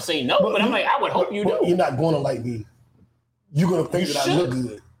 look, I'm gonna say no, but I'm like, I would hope you do. You're not going to like me. You're gonna think that I look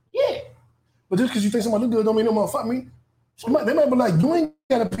good. Yeah. But just because you think somebody look good, don't mean no more fuck me. They might be like, you ain't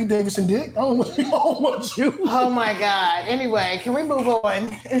got a Pete Davidson dick. I don't want you. Oh my God. Anyway, can we move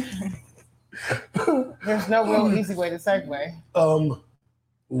on? There's no real easy way to segue.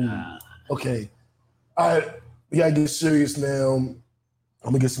 Okay. We gotta get serious now. I'm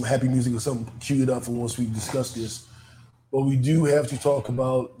gonna get some happy music or something queued up for once we discuss this. But we do have to talk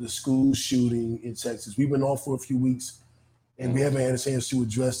about the school shooting in Texas. We've been off for a few weeks, and we haven't had a chance to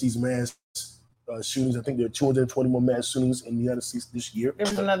address these mass shootings. I think there are 221 mass shootings in the United States this year. There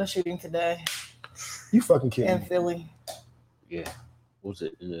was another shooting today. You fucking kidding in me? Philly. Yeah. What was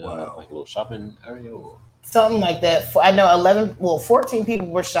it? In the, like a little shopping area or something like that. I know 14 people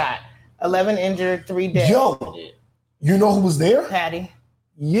were shot, 11 injured, 3 dead. Yo, you know who was there? Patty.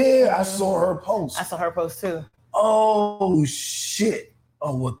 Yeah, I saw her post. I saw her post too. Oh shit!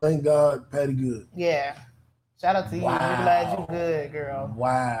 Oh well, thank God, Patty good. Yeah, shout out to you. We're glad you good, girl.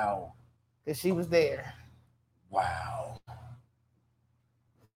 Wow. Because she was there. Wow.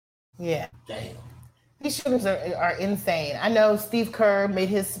 Yeah. Damn. These shootings are insane. I know Steve Kerr made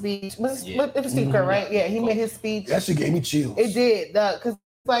his speech. It was Steve Kerr, right? Yeah, he made his speech. That shit gave me chills. It did, because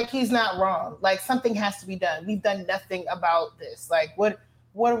like he's not wrong. Like something has to be done. We've done nothing about this. Like what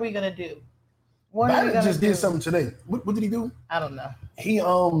are we gonna do? Biden just did something today. What did he do? I don't know. He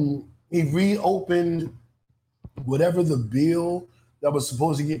reopened whatever the bill that was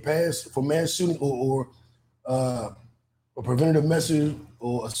supposed to get passed for mass shooting or preventative measures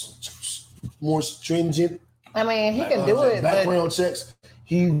or more stringent. I mean, he can do it. Background checks.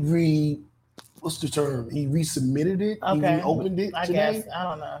 What's the term? He resubmitted it. Okay. He reopened it I today. guess. I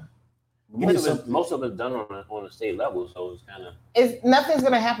don't know. Most of it's done on the state level, so it's kind of. Nothing's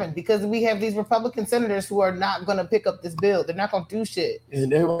going to happen because we have these Republican senators who are not going to pick up this bill. They're not going to do shit.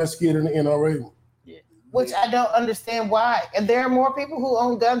 And everybody's scared of the NRA. Yeah. Which I don't understand why. And there are more people who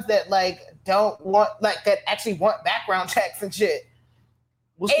own guns that that actually want background checks and shit.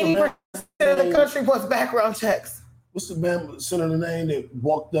 80% of the country wants background checks. What's the senator name that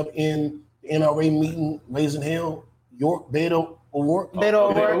walked up in the NRA meeting raising hell? Beto O'Rourke. Did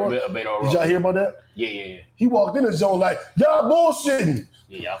y'all hear about that? Yeah. He walked in the zone like, y'all bullshitting.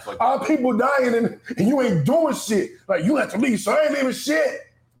 Yeah, our people dying and you ain't doing shit. Like, you have to leave, so I ain't leaving shit.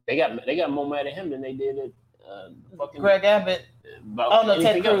 They got more mad at him than they did at Greg Abbott.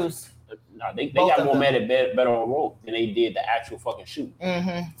 Ted Cruz. No, they got more mad at Beto O'Rourke than they did the actual fucking shoot.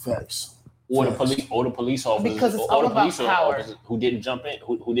 Mm-hmm. Facts. Or the police officers. Because it's all about power. Who didn't jump in,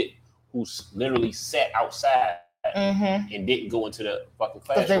 who literally sat outside and didn't go into the fucking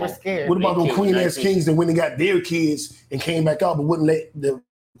classroom. Because they were scared. What about those queen ass kings that went and got their kids and came back out but wouldn't let the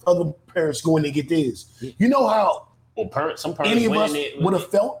other parents go in and get theirs? You know how some parents any of us would have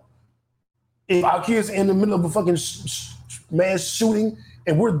felt if our kids in the middle of a fucking mass shooting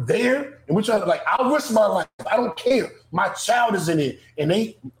and we're there and we're trying to I'll risk my life. I don't care. My child is in it and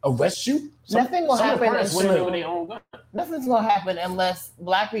they arrest you. Nothing will happen. Nothing's gonna happen unless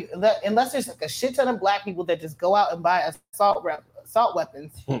unless there's a shit ton of black people that just go out and buy assault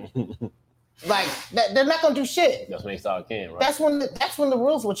weapons. They're not gonna do shit. That's when they start can, right? That's when the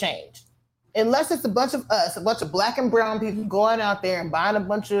rules will change. Unless it's a bunch of black and brown people going out there and buying a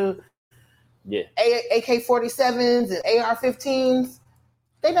bunch of AK-47s and AR-15s,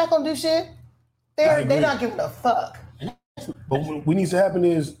 they're not gonna do shit. They're not giving a fuck. But what needs to happen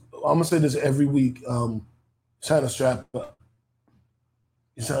is, I'm gonna say this every week. Trying to strap up.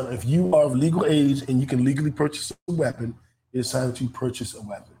 If you are of legal age and you can legally purchase a weapon, it's time to purchase a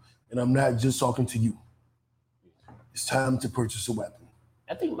weapon. And I'm not just talking to you. It's time to purchase a weapon.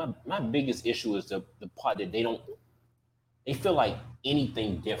 I think my biggest issue is the part that they feel like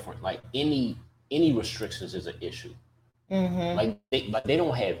anything different, like any restrictions is an issue. Mm-hmm. They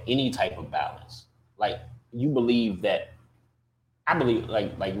don't have any type of balance. Like you believe that, I believe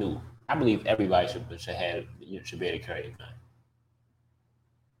I believe everybody should be able to carry a gun.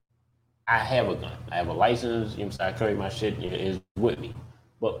 I have a gun. I have a license. I carry my shit. It's with me.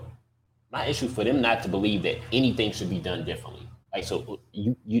 But my issue for them not to believe that anything should be done differently.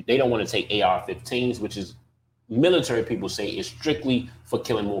 They don't want to take AR-15s, which is military people say is strictly for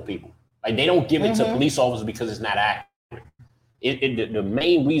killing more people. Like they don't give it to police officers because it's not accurate. The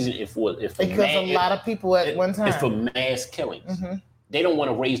main reason is because a lot of people at one time. It's for mass killings. Mm-hmm. They don't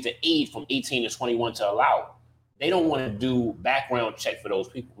want to raise the age from 18 to 21 to allow it. They don't want to do background check for those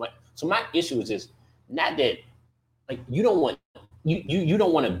people. So my issue is this: not that you don't want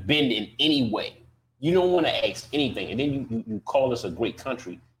to bend in any way You don't want to ask anything, and then you call us a great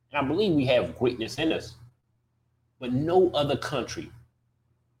country, and I believe we have greatness in us, but no other country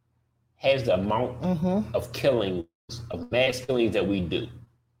has the amount of killings, of mass killings that we do.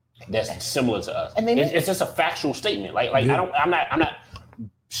 That's similar to us. And it's just a factual statement. Like I'm not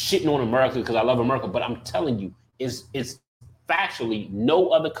shitting on America because I love America, but I'm telling you, it's factually no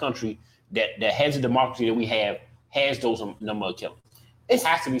other country that has a democracy that we have has those number of killings. It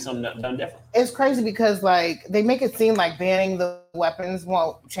has to be something done different. It's crazy because like they make it seem like banning the weapons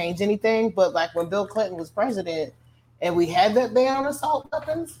won't change anything, but like when Bill Clinton was president and we had that ban on assault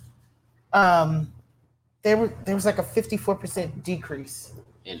weapons, there was like a 54% decrease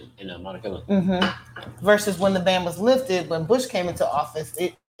in the amount of killing. Mm-hmm. Versus when the ban was lifted, when Bush came into office,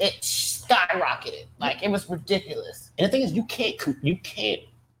 it skyrocketed. Like it was ridiculous. And the thing is, you can't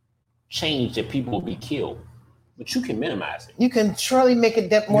change that people will be killed, but you can minimize it. You can surely make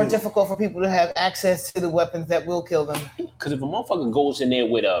it more difficult for people to have access to the weapons that will kill them. Because if a motherfucker goes in there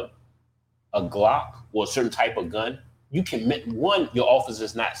with a Glock or a certain type of gun, you can your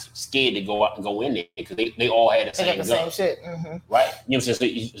officer's not scared to go out and go in there because they all had the same gun. Same shit, mm-hmm. Right? You know what I'm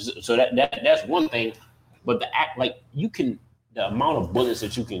saying? So that's one thing, but the amount of bullets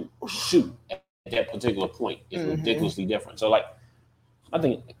that you can shoot at that particular point is ridiculously different. So like, I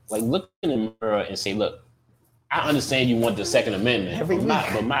think like look in the mirror and say, look, I understand you want the Second Amendment,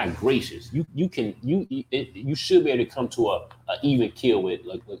 but my gracious, you should be able to come to a even kill with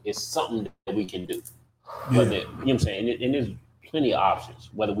like it's something that we can do. Whether, you know what I'm saying? And there's plenty of options.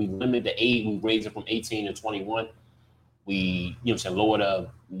 Whether we limit the age, we raise it from 18 to 21. We, you know what I'm saying, lower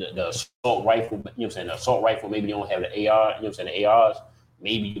the assault rifle, you know what I'm saying, the assault rifle, maybe you don't have the AR, you know what I'm saying, the ARs,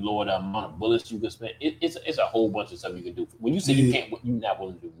 maybe you lower the amount of bullets you can spend. It's a whole bunch of stuff you can do. When you say you're not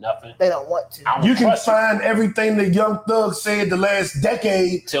willing to do nothing. They don't want to. You can find everything the Young Thug said the last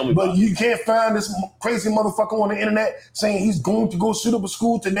decade, but you can't find this crazy motherfucker on the internet saying he's going to go shoot up a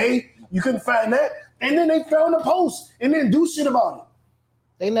school today. You couldn't find that. And then they found a post and then do shit about it.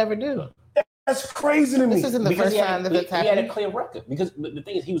 They never do. That's crazy to me. This isn't the first time that it's happened. He had a clear record because the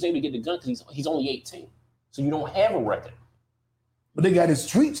thing is, he was able to get the gun because he's only 18, so you don't have a record. But they got his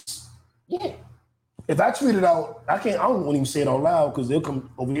tweets. Yeah. If I tweet it out, I don't want to even say it out loud because they'll come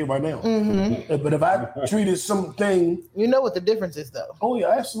over here right now. Mm-hmm. But if I tweeted something, you know what the difference is, though. Oh yeah,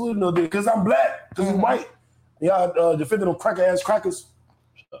 I absolutely know that because I'm black, because I'm white. Y'all defending them cracker ass crackers.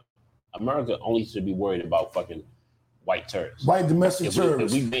 America only should be worried about fucking white terrorists. White domestic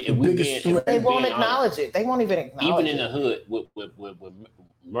terrorists. They won't acknowledge it. They won't even acknowledge it. Even in the hood, with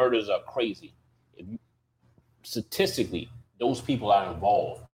murders are crazy. Statistically, those people are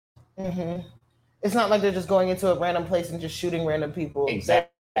involved. Mm-hmm. It's not like they're just going into a random place and just shooting random people.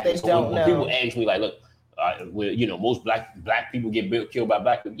 Exactly. They don't know. People ask me like, look, most black people get killed by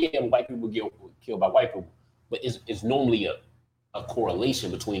black people. Yeah, white people get killed by white people. But it's normally a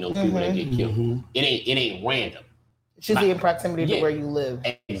correlation between those people that get killed. Mm-hmm. It ain't random. It should be in proximity to where you live.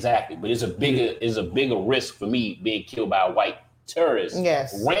 Exactly. But it's a bigger risk for me being killed by a white terrorist.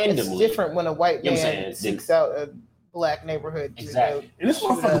 Yes. Randomly. It's different when a white man seeks out a black neighborhood. Exactly. And this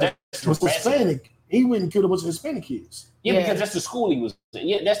motherfucker was Hispanic. He went and killed a bunch of Hispanic kids. Yeah, because that's the school he was in.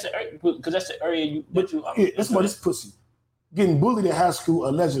 Yeah, that's the area you. That's why this pussy getting bullied in high school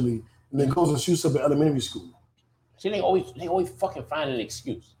allegedly, and then goes and shoots up at elementary school. See, they always fucking find an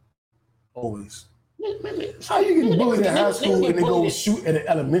excuse. Always. How you getting bullied in high school and then go shoot at an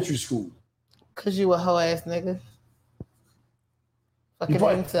elementary school? Cause you a hoe ass nigga. Fucking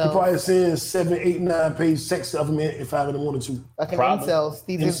incels. You probably send 7, 8, 9 page sex of them if 5 in the morning too. Fucking incels.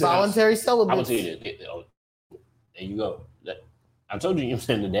 These involuntary celibates. I'm gonna tell you that. There you go. I told you, I'm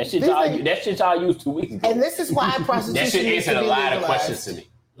saying that shit y'all used 2 weeks ago. And this is why prostitution. That shit answered a lot of questions to me.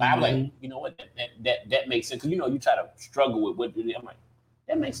 Like, I'm like, you know what? That makes sense. Because you try to struggle with what I'm like,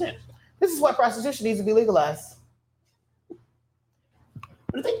 that makes sense. This is why prostitution needs to be legalized.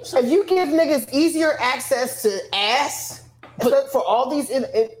 If you give niggas easier access to ass, for all these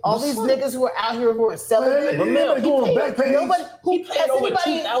niggas who are out here who are selling, nobody he paid over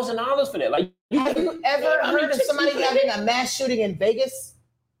 $2,000 for that. Like, have you ever heard of somebody having a mass shooting in Vegas?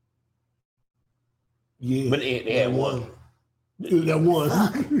 Yeah, but they had one. That one.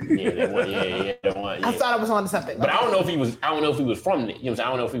 That one. Yeah. I thought I was on to something. But I don't know if he was from there. I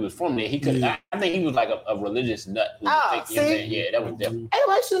don't know if he was from there. He could. Yeah. I think he was like a religious nut. See? Yeah, that was different.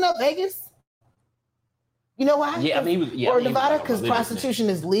 Anybody shooting up Vegas? You know why? Yeah, I mean, he was. Yeah, or Nevada, because prostitution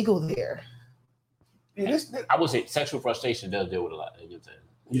is legal there. Yeah, I would say sexual frustration does deal with a lot.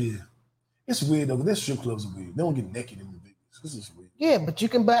 Yeah, it's weird though. This strip clubs are weird. They don't get naked in the Vegas. This is weird. Yeah, but you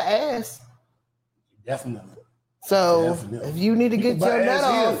can buy ass. Definitely. So if you need to get your nut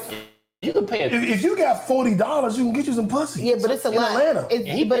off, You can pay If you got $40, you can get you some pussy. Yeah, but it's a in lot. Atlanta.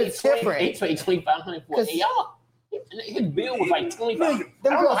 But it's different. He paid $2,500 for it. Y'all, his bill was like $25.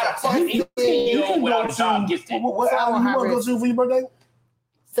 Them girls are fucking 18-year-old without a job gets that. What island you want to go to for your birthday?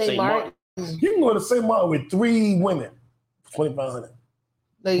 St. Martin. You can go to St. Martin with 3 women for $2,500.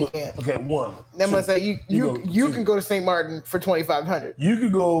 No, you can't. Okay, one. Then I say you can go to St. Martin for $2,500. You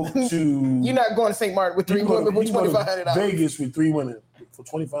could go to. You're not going to St. Martin with 3 women for $2,500. Vegas with 3 women for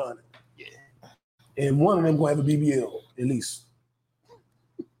 $2,500. Yeah. And one of them gonna have a BBL at least.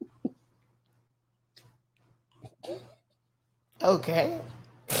 Okay.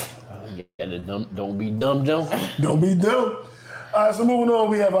 Don't be dumb, Joe. Don't be dumb. All right, so moving on,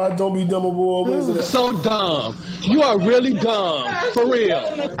 we have our Don't Be Dumb Award. What is it? So dumb. You are really dumb. For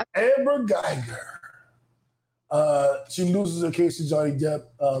real. Amber Geiger. She loses her case to Johnny Depp.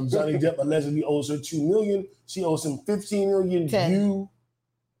 Johnny Depp allegedly owes her $2 million. She owes him $15 million. 10.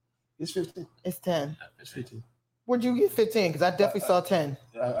 It's 15. It's 10. It's 15. Where'd you get 15? Because I definitely saw 10.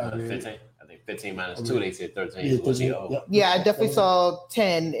 15. I think 15 minus 2, they said 13. Yeah, 13. Yeah, I definitely saw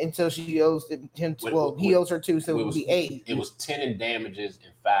 10 until she owes him. Well, he owes her 2, so it would be 8. It was 10 in damages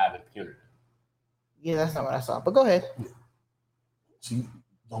and 5 in punitive. Yeah, that's not what I saw. But go ahead. See,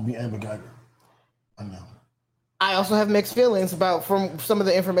 don't be Amber Geiger. I know. I also have mixed feelings about from some of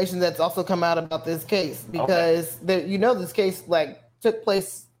the information that's also come out about this case because this case like took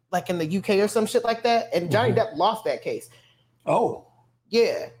place like in the UK or some shit like that, and Johnny Depp lost that case. Oh,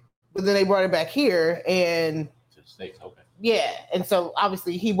 yeah, but then they brought it back here, and to the States, okay. Yeah, and so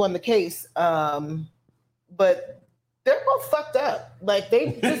obviously he won the case, but they're both fucked up. Like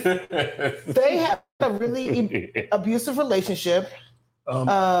they have a really abusive relationship.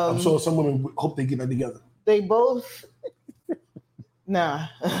 I'm sure some women hope they get that together. They both. Nah,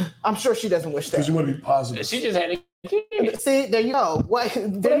 I'm sure she doesn't wish that. Because you want to be positive. She just had a kid. See, there you go. What?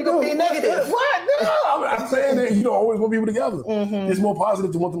 There you go being negative. What? No, I'm saying that you don't always want people together. Mm-hmm. It's more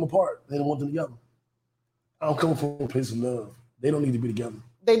positive to want them apart than to want them together. I'm coming from a place of love. They don't need to be together.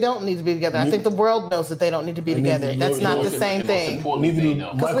 They don't need to be together. I think the world knows that they don't need to be together. That's not the same thing. Neither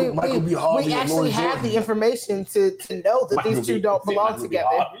do Michael B. Harvey. We actually have the information to know that these two don't belong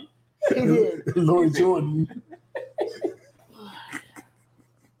together. He did. Lori Jordan.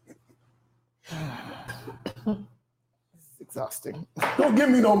 It's exhausting. Don't give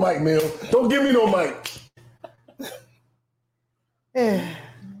me no mic, Mill. Don't give me no mic.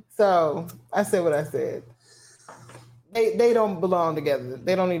 So I said what I said. They don't belong together.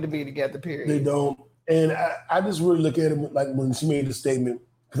 They don't need to be together, period. They don't. And I just really look at it like when she made the statement,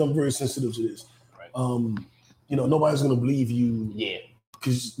 because I'm very sensitive to this. Right. Nobody's going to believe you. Yeah.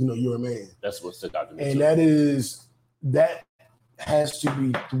 Because, you're a man. That's what stuck out to me. And that has to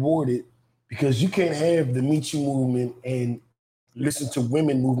be thwarted because you can't have the Me Too movement and listen to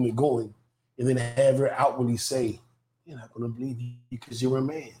women movement going and then have her outwardly say, you're not going to believe you because you're a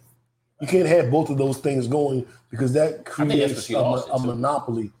man. You can't have both of those things going because that creates a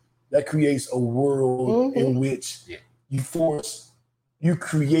monopoly. That creates a world in which you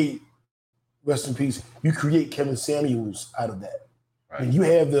create, rest in peace, you create Kevin Samuels out of that. Right. And you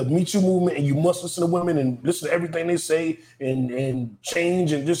have the Me Too movement and you must listen to women and listen to everything they say and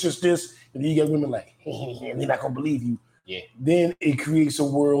change and this. And then you get women like, they're not going to believe you. Yeah. Then it creates an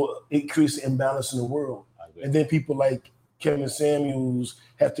imbalance in the world. And then people like Kevin Samuels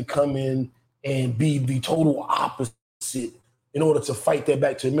have to come in and be the total opposite in order to fight that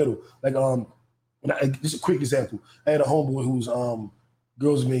back to the middle. Like, just a quick example. I had a homeboy whose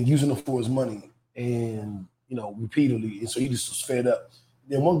girls have been using him for his money and, repeatedly. And so he just was fed up.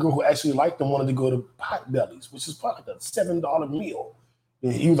 Then one girl who actually liked him wanted to go to Potbelly's, which is probably a $7 meal.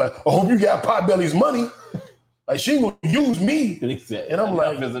 And he was like, I hope you got Potbelly's money. Like, she ain't gonna use me. And I'm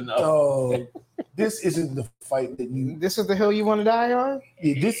like, oh, this isn't the fight that you... This is the hill you want to die on?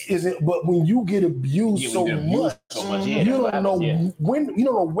 Yeah, this isn't, but when you get abused so much, you don't know when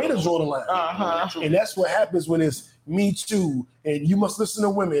to draw the line. And that's what happens when it's Me Too, and you must listen to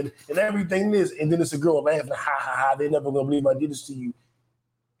women, and everything is, and then it's a girl laughing, ha, ha, ha, they're never gonna believe I did this to you.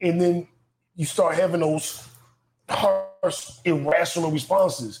 And then you start having those harsh, irrational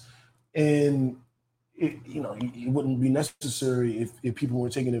responses. And it wouldn't be necessary if people were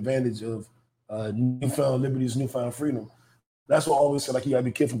taking advantage of newfound liberties, newfound freedom. That's why I always say, like, you gotta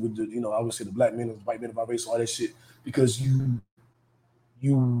be careful with I always say the black men and the white men of our race, all that shit, because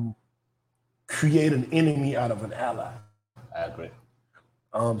you create an enemy out of an ally. I agree.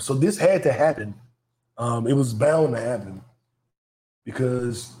 So this had to happen. It was bound to happen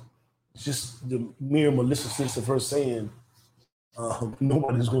because just the mere maliciousness of her saying,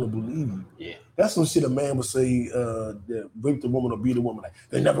 nobody's gonna believe you. Yeah. That's some shit a man would say that raped a woman or beat a woman. Like,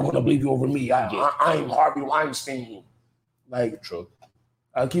 they're never gonna believe you over me. I'm Harvey Weinstein. Like, True.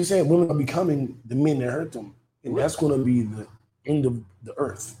 I keep saying women are becoming the men that hurt them. And that's gonna be the end of the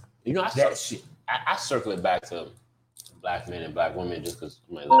earth. You know, shit. I circle it back to black men and black women just because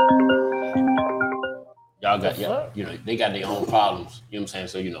y'all got, they got their own problems. You know what I'm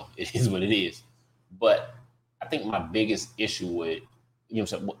saying? So, it is what it is. But I think my biggest issue with,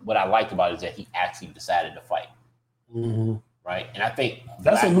 what I liked about it is that he actually decided to fight. Mm-hmm. Right? And I think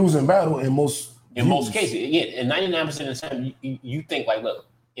that's a losing battle in most cases. Yeah, and 99% of the time, you think like, look,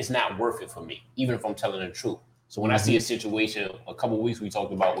 it's not worth it for me, even if I'm telling the truth. So when I see a situation, a couple of weeks we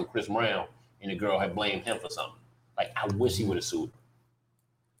talked about with Chris Brown, and the girl had blamed him for something. Like, I wish he would have sued.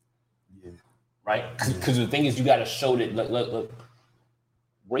 Yeah. Right? Because the thing is, you got to show that, look,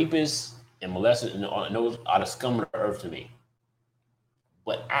 rapists and molesters and those are the scum of the earth to me.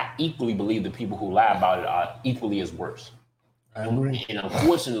 But I equally believe the people who lie about it are equally as worse. I agree. And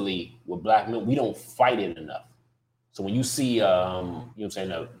unfortunately, with black men, we don't fight it enough. So when you see,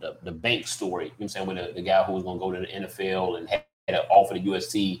 the bank story, with the guy who was going to go to the NFL and had an offer to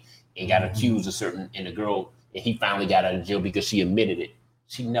USC and got accused of certain, and the girl, and he finally got out of jail because she admitted it.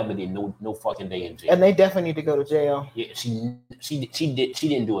 She never did no fucking day in jail. And they definitely need to go to jail. Yeah, she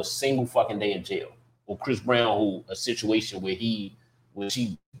didn't do a single fucking day in jail. Or Chris Brown, a situation where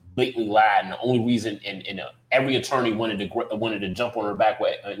she blatantly lied, and the only reason, and every attorney wanted to jump on her back,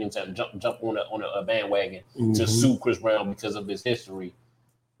 jump on a bandwagon to sue Chris Brown because of his history,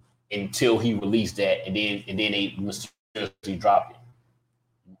 until he released that, and then they mysteriously dropped it.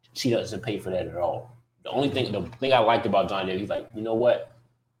 She doesn't pay for that at all. The thing I liked about John Deere, he's like, you know what?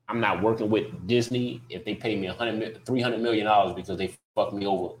 I'm not working with Disney if they pay me $300 million because they fucked me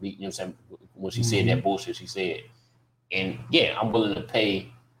over. You know what I'm saying? When she said that bullshit she said. And yeah, I'm willing to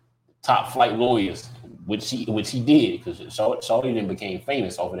pay top flight lawyers, which he did, because Shawty then became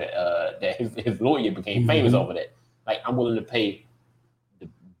famous off of that. That his lawyer became famous off of that. Like, I'm willing to pay the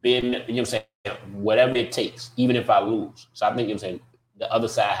bid, you know what I'm saying, whatever it takes, even if I lose. So I think, you know what I'm saying, the other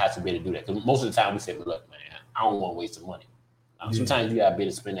side has to be able to do that. Because most of the time we say, look, man, I don't want to waste the money. Sometimes you gotta be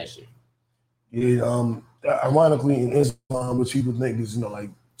able to spend that shit. Yeah, ironically, in Islam, which people think is,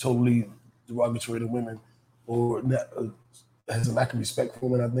 like totally derogatory to women, or has a lack of respect for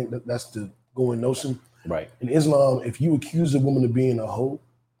women, I think that's the going notion. Right. In Islam, if you accuse a woman of being a hoe,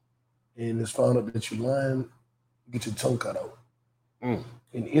 and it's found out that you're lying, you get your tongue cut out. In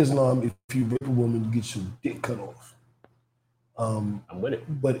Islam, if you rape a woman, you get your dick cut off. I'm with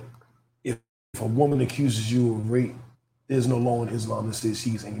it. But if a woman accuses you of rape, there's no law in Islam that says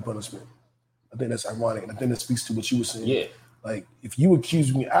she's any punishment. I think that's ironic, and I think that speaks to what you were saying. Yeah. Like, if you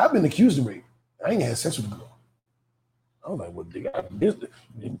accuse me, I've been accused of rape. I ain't had sex with a girl. I was like, well,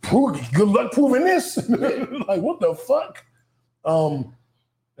 good luck proving this. Like, what the fuck? And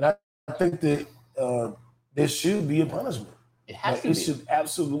I think that there should be a punishment. It has to be. It should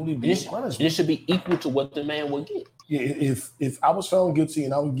absolutely be a punishment. It should be equal to what the man would get. Yeah, if I was found guilty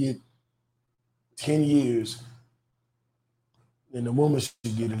and I would get 10 years, then the woman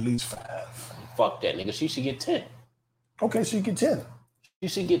should get at least 5. Fuck that, nigga. She should get 10. Okay, she get 10. You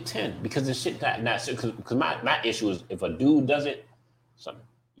should get 10 because the shit not because my issue is if a dude does it, something,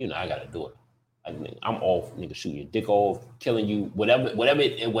 I gotta do it. I'm off, nigga. Shoot your dick off, killing you,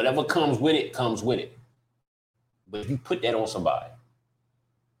 whatever comes with it comes with it. But if you put that on somebody,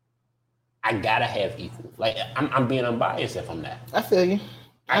 I gotta have equal. Like, I'm being unbiased if I'm not. I feel you.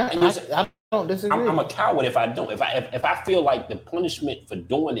 I don't disagree. I'm a coward if I don't. If I feel like the punishment for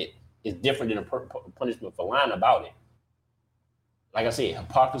doing it is different than the punishment for lying about it. Like I said,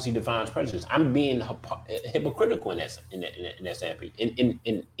 hypocrisy defines prejudice. I'm being hypocritical in that standpoint.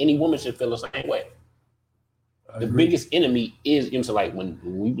 And any woman should feel the same way. The biggest enemy is, like when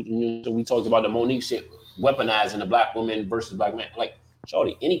we talked about the Monique shit, weaponizing the black woman versus black man. Like,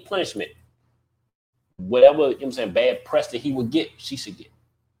 shorty, any punishment, whatever, bad press that he would get, she should get.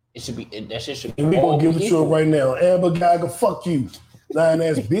 It should be, that shit should be. And we're going to give it to her right now. Amber Geiger, fuck you, lying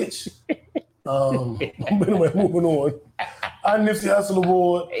ass bitch. Anyway, moving on. Our Nipsey Hussle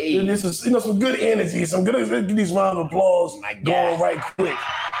Award. Hey. This is some good energy, some good. Let's get these rounds of applause going right quick.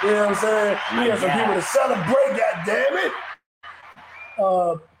 You know what I'm saying? We got some people to celebrate. God damn it!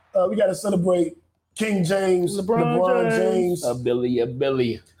 We got to celebrate King James, LeBron James, a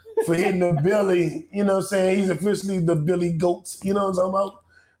Billy, for hitting the Billy. You know what I'm saying? He's officially the Billy Goat. You know what I'm talking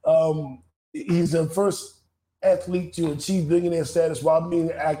about? He's the first athlete to achieve billionaire status while being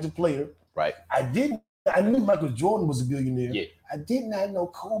an active player. Right. I knew Michael Jordan was a billionaire. Yeah. I did not know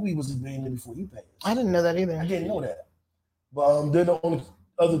Kobe was a billionaire before he passed. I didn't know that either. I didn't know that. But they're the only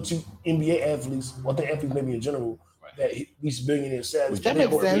other two NBA athletes, well, the athletes maybe in general, that these billionaires said That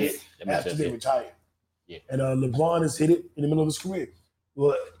makes sense. after they retired. Yeah. And LeBron has hit it in the middle of his career.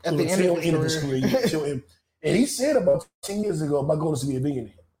 Well, At the end of his career. tail end. And he said about 10 years ago, my goal is to be a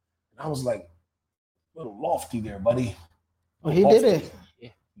billionaire. And I was like, a little lofty there, buddy. Well, he did it. Yeah.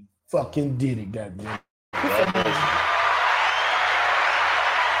 Fucking did it, goddamn.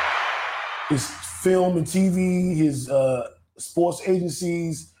 His film and TV, his sports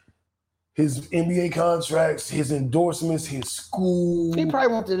agencies, his NBA contracts, his endorsements, his school. He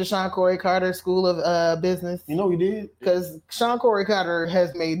probably went to the Sean Corey Carter School of Business. You know he did? Because Sean Corey Carter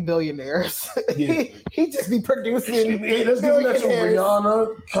has made billionaires. Yeah. he just be producing Hey, let's give that to billionaires.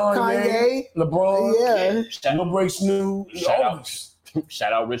 Rihanna, Kanye, LeBron, Yeah. No Breaks New.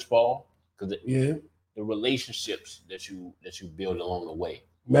 Shout out Rich Paul because Yeah. the relationships that you build along the way.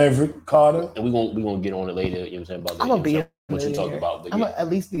 Maverick Carter. And we're gonna get on it later. You know what I'm saying about I'm gonna be a what you talk millionaire. about. But I'm yeah, gonna at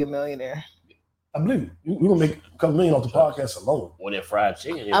least be a millionaire. I believe you. We're gonna make a couple million off the podcast alone. when that fried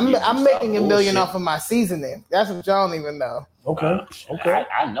chicken. I'm making $1 million off. off of my seasoning. That's what y'all don't even know. Okay. Okay.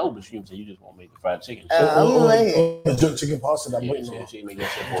 I know, but you just want to make the fried chicken. The jerk chicken pasta that I'm Yeah, waiting on. she make that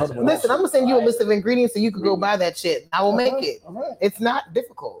shit Talk for about us. Listen, I'm gonna send you a list of ingredients so you could go buy that shit. I will make it. All right. It's not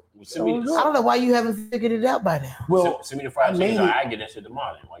difficult. Send me I don't know why you haven't figured it out by now. Well, send me the fried I chicken. made it. I get that shit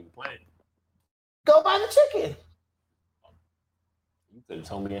tomorrow. Then, while you playing, Go buy the chicken. you could have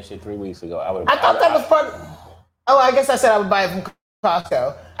told me that shit 3 weeks ago. I would. I thought that was part of. Oh, I guess I said I would buy it from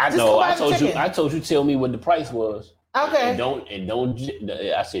Costco. I Just know. go buy I the told you. chicken. I told you. Tell me what the price was. Okay. And don't.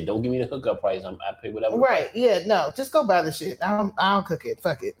 I said don't give me the hookup price. I pay whatever. Right. Yeah. No. Just go buy the shit. I'll cook it.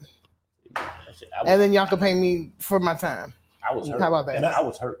 Fuck it. And then y'all can pay me for my time. I was hurt. How about that? And I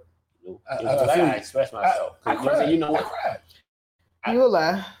was hurt. I feel I expressed myself. I cried. You know I what? cried. You a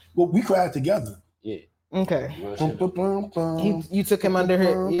lie. Well, we cried together. Yeah. Okay. Real shit. You took him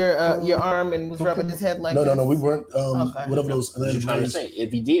under your arm and was rubbing his head like No, this? we weren't. Okay. Whatever those. What you trying to say?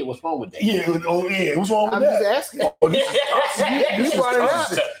 If he did, what's wrong with that? Yeah. Oh, yeah. What's wrong with I'm that? just asking. Oh, this is You brought it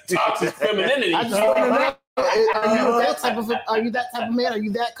up. Toxic femininity. I just want to know. Are you that type of man? Are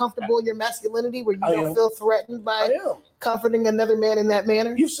you that comfortable in your masculinity where you I don't am. feel threatened by I am. comforting another man in that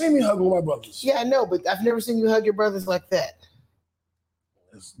manner? You've seen me hugging my brothers. Yeah, I know, but I've never seen you hug your brothers like that.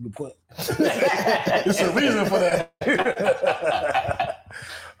 That's a good point. There's a reason for that.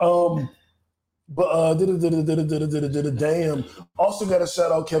 Damn. Also got to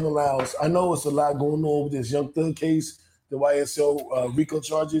shout out Kevin Lyles. I know it's a lot going on with this Young Thug case, the YSL RICO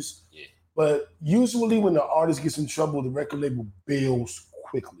charges. Yeah. But usually when the artist gets in trouble, the record label bails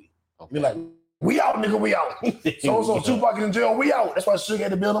quickly. Okay. You're like, we out, nigga, we out. So Tupac is in jail, we out. That's why Suge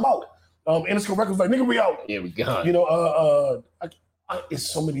had to bail them out. Interscope Records like, nigga, we out. Yeah, we gone. You know,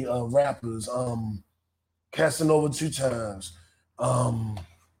 it's so many rappers. Casanova 2 times. Now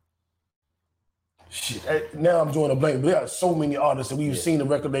I'm drawing a blank. But there are so many artists that we've seen the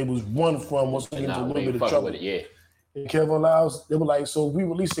record labels run from once we get into a little bit of trouble. With it, yeah. And Kevin Lyles, they were like, so if we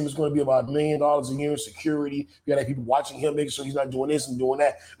release him, it's going to be about $1 million a year in security. You got to have people watching him, making sure he's not doing this and doing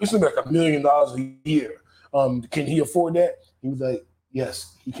that. It's going to be like $1 million a year. Can he afford that? He was like,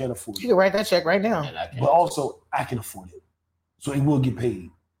 yes, he can afford You it. can write that check right now. But also, I can afford it. So he will get paid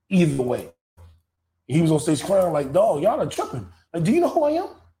either way. He was on stage crying like, dog, y'all are tripping. Like, do you know who I am?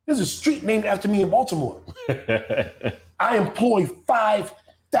 There's a street named after me in Baltimore. I employ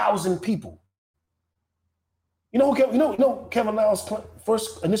 5,000 people. You know who Kevin Lyles'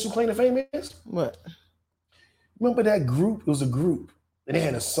 first initial claim to fame is? What? Remember that group? It was a group. And they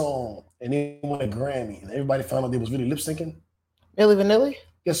had a song and they won a Grammy. And everybody found out they was really lip syncing. Milli Vanilli?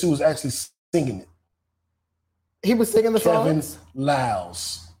 Guess who was actually singing it? He was singing the Kevin songs?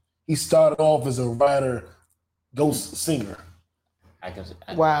 Lyles. He started off as a writer, ghost singer.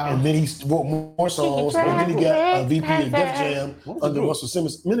 Wow. And then he wrote more songs. And then he got a VP of Def Jam under Russell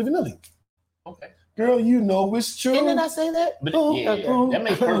Simmons. Milli Vanilli. Okay. Girl, you know it's true. Didn't I say that? But yeah, that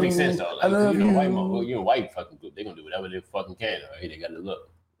makes perfect sense though. Like, I love you. You're a white fucking group. They're gonna do whatever they fucking can. Right? They got to look.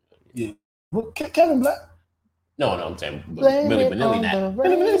 Yeah. Well, Kevin Black. No, I'm saying Blame Milli it Vanilli on now. the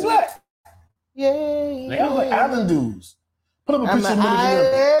Milli Vanilli's black. Yay. They all like island dudes. Put up a I'm picture an of Milli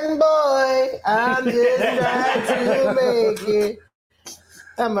Vanilli. island boy. I'm just trying to make it.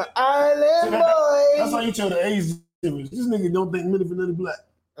 I'm an island That's how boy. you tell the age difference. This nigga don't think Milli Vanilli black.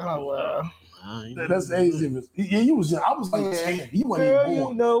 Oh, wow. That's the age difference. Yeah, you was young. I was like 10. You wasn't Girl, even you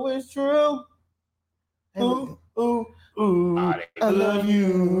born. know it's true. Ooh, ooh, ooh. I love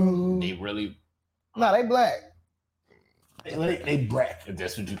you. They really, No, they black. They black. if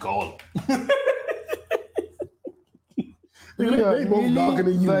that's what you call them. They both darker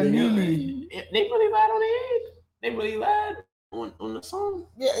than you, nigga. They really lied on the edge. They really lied. on the song?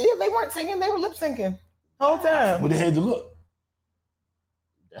 Yeah, they weren't singing, they were lip syncing the whole time. But they had to look.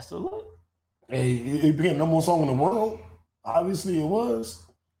 That's the look. Hey, it became number one song in the world. Obviously, it was.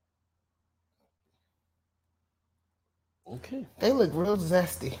 Okay. They look real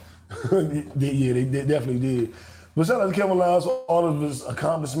zesty. They definitely did. But shout out to Kevin Liles for all of his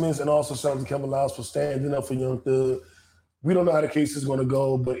accomplishments, and also shout out to Kevin Liles for standing up for Young Thug. We don't know how the case is going to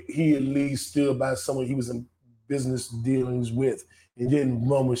go, but he at least stood by someone he was in business dealings with and didn't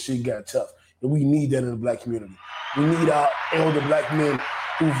run when shit got tough. And we need that in the black community. We need our elder black men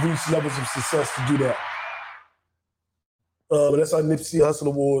who've reached levels of success to do that. But that's our Nipsey Hussle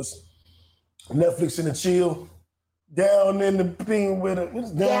Awards. Netflix and the chill. Down in the thing with it.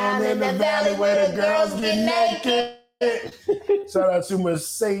 Down in the valley where the girls get naked. Shout out to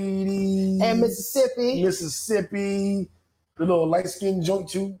Mercedes. And Mississippi. The little light-skinned joint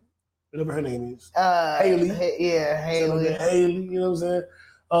too. Whatever her name is. Haley. Haley, you know what I'm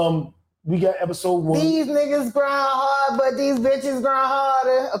saying? We got episode 1. These niggas grind hard, but these bitches grind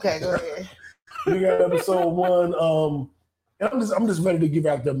harder. Okay, go ahead. We got episode 1. And I'm just ready to get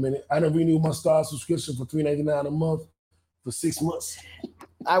wrapped up a minute. I done renewed my Star subscription for $3.99 a month for 6 months.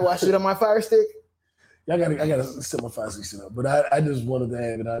 I watched it on my Fire Stick. Yeah, I gotta set my Fire Stick shit up. But I just wanted to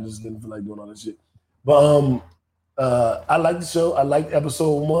have it. I just didn't feel like doing all that shit. But I like the show. I liked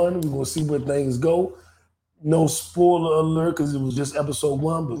episode 1. We're gonna see where things go. No spoiler alert because it was just episode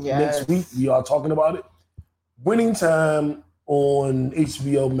 1. But next week we are talking about it. Winning Time on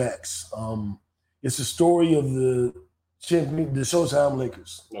HBO Max. It's a story of the Showtime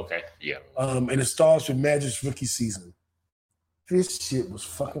Lakers. Okay, yeah. And it starts with Magic's rookie season. This shit was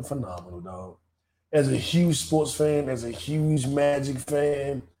fucking phenomenal, dog. As a huge sports fan, as a huge Magic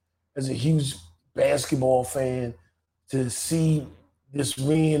fan, as a huge basketball fan, to see this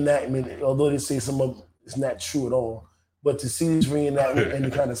reenactment, although they say some of it's not true at all, but to see this reenactment and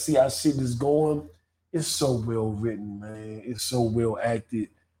to kind of see how shit is going, it's so well written, man. It's so well acted.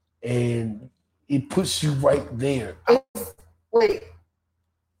 And it puts you right there. Wait,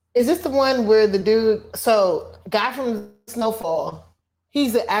 is this the one where the dude, guy from Snowfall,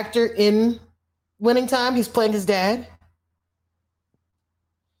 he's the actor in Winning Time? He's playing his dad?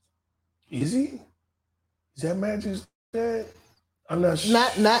 Is he? Is that Magic's dad? I'm not sure.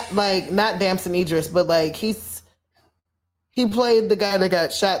 Not Damson Idris, but like he played the guy that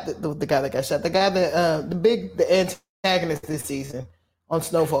got shot, the guy that the antagonist this season on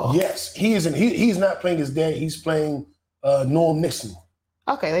Snowfall. Yes, he is. He's not playing his dad. He's playing Norm Nixon.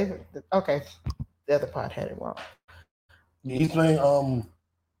 Okay, the other part had it wrong. Yeah, he's playing.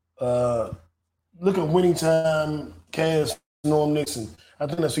 Look at Winning Time cast Norm Nixon. I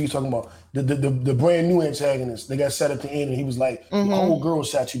think that's what you're talking about. The brand new antagonist. They got shot at the end, and he was like, "The whole girl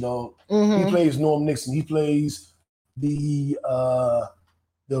shot you, dog." He plays Norm Nixon. He plays the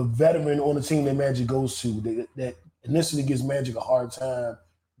veteran on the team that Magic goes to. That initially gives Magic a hard time,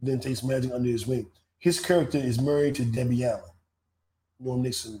 then takes Magic under his wing. His character is married to Debbie Allen. Norm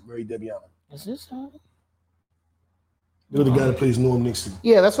Nixon married Debbie Allen. Is this how? You're the guy that plays Norm Nixon.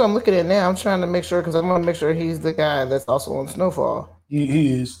 Yeah, that's what I'm looking at now. I'm trying to make sure because I want to make sure he's the guy that's also on Snowfall.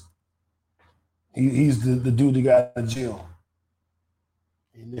 He is. He's the dude that got out of jail.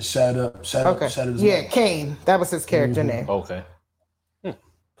 And then shot his Yeah, wife. Kane. That was his character name. Okay.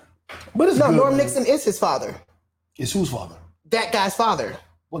 But it's good, Norm man. Nixon is his father. It's whose father? That guy's father.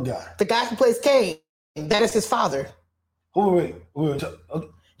 What guy? The guy who plays Kane. That is his father. Wait.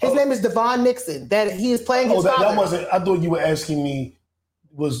 His name is Devon Nixon. That he is playing his father. That wasn't. I thought you were asking me,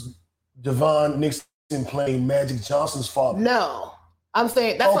 was Devon Nixon playing Magic Johnson's father? No, I'm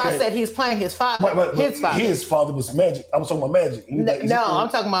saying that's why I said he's playing his father. But his father. His father was Magic. I was talking about Magic. I'm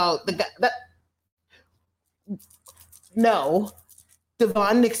talking about the guy. No,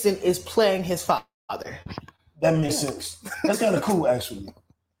 Devon Nixon is playing his father. That makes sense. That's kind of cool, actually.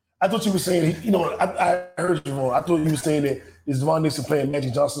 I thought you were saying, I heard you wrong. I thought you were saying that is Devon Nixon playing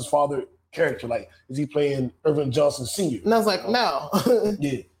Magic Johnson's father character? Like, is he playing Irvin Johnson Sr.? And I was like, no.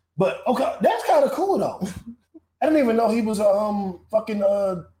 Yeah. But, okay, that's kind of cool, though. I didn't even know he was son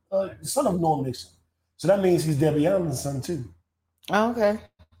of Norm Nixon. So that means he's Debbie Allen's son, too. Oh, okay.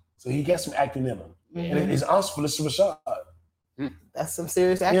 So he got some acting in him. Mm-hmm. And his aunt's Phylicia Rashad. That's some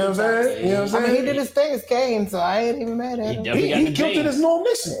serious acting. You know what I'm saying? I mean, he did his thing as Kane, so I ain't even mad at him. He killed it as Norm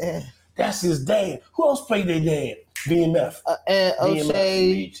Nixon. Yeah. That's his dad. Who else played their dad? BMF. And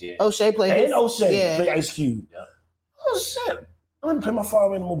O'Shea played and O'Shea played Ice Cube. Yeah. Oh, shit. I'm going to play my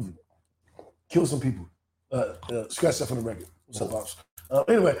father in the movie. Kill some people. Scratch that from the record. What's up, Pops?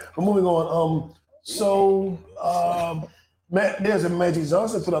 Anyway, we're moving on. There's a Magic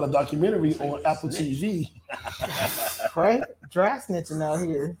Johnson put out a documentary on Apple TV. Right? dry snitching out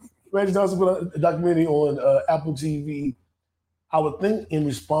here. Magic Johnson put a documentary on Apple TV. I would think in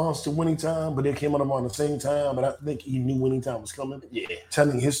response to Winning Time, but they came out around the same time. But I think he knew Winning Time was coming. Yeah.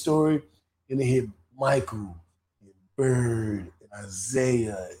 Telling his story, and they had Michael, and Bird, and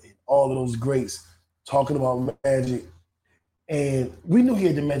Isaiah, and all of those greats talking about Magic. And we knew he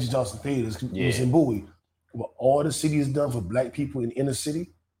had the Magic Johnson Theaters. He was in Bowie. What all the city has done for Black people in inner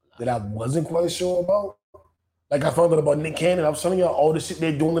city that I wasn't quite sure about. Like I found out about Nick Cannon. I was telling y'all all the shit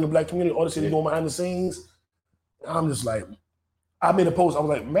they're doing in the Black community, all the shit they're doing behind the scenes. I'm just like, I made a post. I was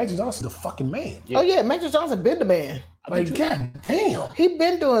like, Magic Johnson's the fucking man. Oh yeah, Magic Johnson been the man. Like, god damn. He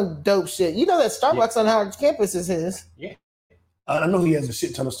been doing dope shit. You know that Starbucks on Howard campus is his. Yeah. I know he has a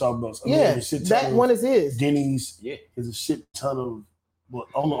shit ton of Starbucks. That one is his. Denny's. Yeah. There's a shit ton of. Well,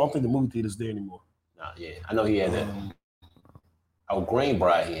 I don't think the movie theater's there anymore. Nah, yeah. I know he had that.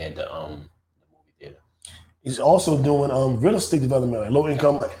 Greenbrier, he had the movie theater. He's also doing real estate development, like low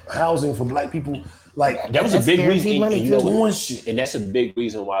income housing for Black people. Like that was a big reason. Doing shit. And that's a big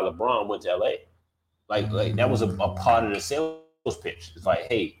reason why LeBron went to LA. Like that was a part of the sales pitch. It's like,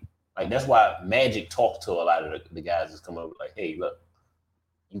 hey, like that's why Magic talked to a lot of the guys that's come up like, hey, look,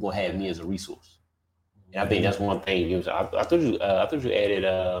 you're gonna have me as a resource. And I think that's one thing. You know, I thought you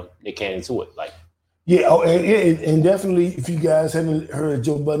added Nick Cannon to it. Like, yeah, and definitely, if you guys haven't heard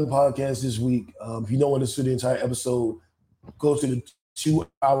Joe Budden podcast this week, if you don't want to see the entire episode, go to the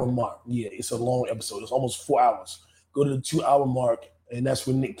 2-hour mark. Yeah, it's a long episode. It's almost 4 hours. Go to the 2-hour mark, and that's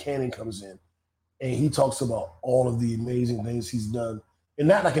when Nick Cannon comes in, and he talks about all of the amazing things he's done, and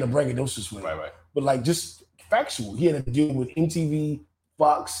not like in a braggadocious way, right, but like just factual. He had to deal with MTV,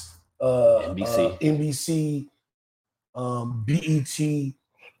 Fox, NBC, BET,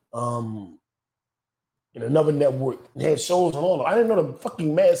 and another network. They had shows on all of them. I didn't know the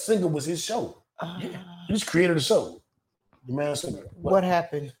fucking Masked Singer was his show. He just created a show. The Masked Singer. What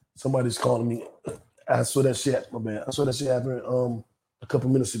happened? Somebody's calling me. I saw that shit. My bad. I saw that shit happen a couple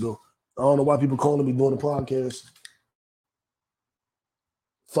minutes ago. I don't know why people calling me doing the podcast.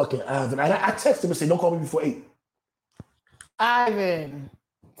 Fucking Ivan. I texted him and said, don't call me before 8. Ivan.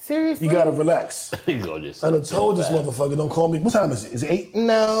 Seriously? You gotta relax. you go just. I done told this motherfucker, don't call me. What time is it? Is it 8?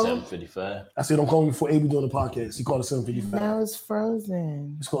 No. 7:55. I said, don't call me before 8. We doing the podcast. He called at 7:55. Now it's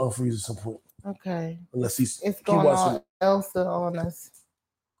frozen. It's gonna unfreeze at some point. Okay. Unless he's it's going on Elsa on us.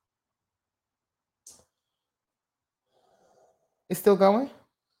 It's still going?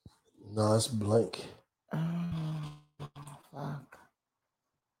 No, it's blank. Oh, fuck.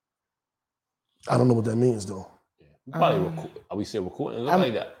 I don't know what that means though. Probably are we still recording? It looks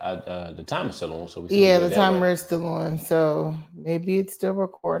like that the timer's still on, so the timer is still on. So maybe it's still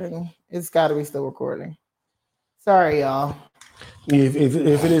recording. It's got to be still recording. Sorry, y'all. Yeah, if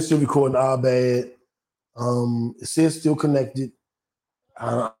it is still recording, our bad. It says still connected.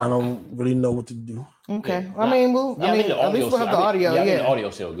 I don't really know what to do. Okay, yeah. I mean, at least we'll have the audio. Yeah, the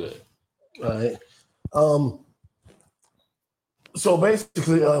audio's still good. All right. So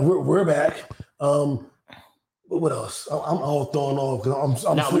basically, we're back. What else? I'm all thrown off because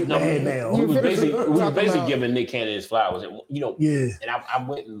I'm mad now. We were basically giving Nick Cannon his flowers, and yeah. And I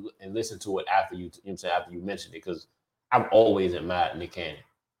went and listened to it after you after you mentioned it because I've always admired Nick Cannon.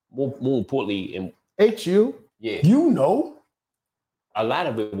 More importantly, HU. Yeah, a lot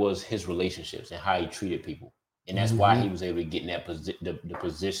of it was his relationships and how he treated people, and that's why he was able to get in that the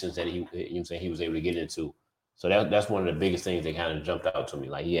positions that he was able to get into. So that's one of the biggest things that kind of jumped out to me.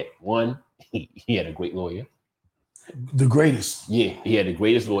 Like he had a great lawyer. The greatest. Yeah, he had the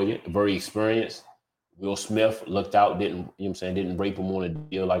greatest lawyer, very experienced. Will Smith looked out, didn't rape him on a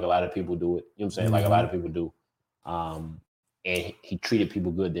deal like a lot of people do it. You know what I'm saying? Like a lot of people do. And he treated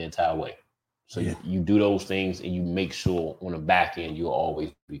people good the entire way. So you do those things and you make sure on the back end you'll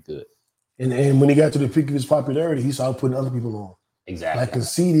always be good. And when he got to the peak of his popularity, he started putting other people on. Exactly. Like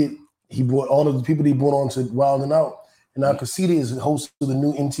Conceited, he brought all of the people he brought on to Wild 'N Out. And now Conceited is the host of the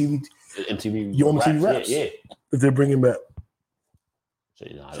new MTV Raps. Yeah. That they're bringing back.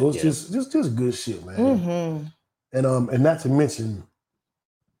 So it's just good shit, man. Mm-hmm. And not to mention,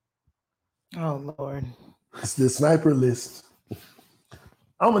 oh Lord, it's the sniper list.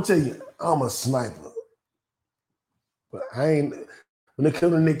 I'm gonna tell you, I'm a sniper, but when they kill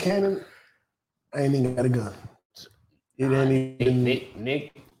Nick Cannon, I ain't even got a gun. It ain't even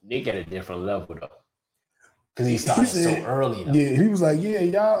Nick at a different level though, because he started so early. Though. Yeah, he was like, yeah,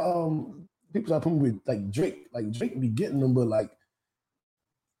 y'all. People start putting with like Drake be getting them, but like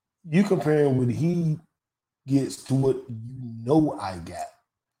you comparing what he gets to what I got.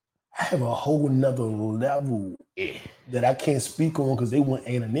 I have a whole nother level that I can't speak on because they want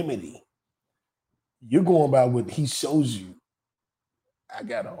anonymity. You're going by what he shows you. I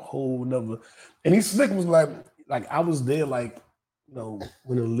got a whole nother. And he slick was like I was there, like, you know,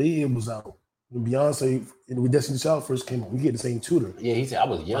 when Aaliyah was out, when Beyonce and when Destiny Child first came on, we get the same tutor. Yeah, he said I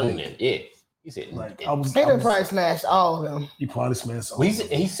was young then. Yeah, he said Like He probably smashed all of them. He probably smashed all. Well,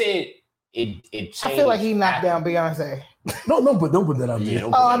 he said it changed. I feel like he knocked down Beyonce. No, but don't put that out there. Yeah,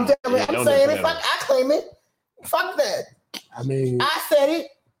 Oh, I'm telling you, yeah, I'm saying it. Fuck, I claim it. Fuck that. I mean, I said it.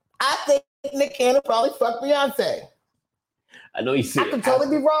 I think Nick Cannon probably fucked Beyonce. I know he said. I could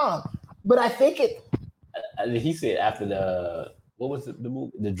totally be wrong, but I think it. He said after the what was the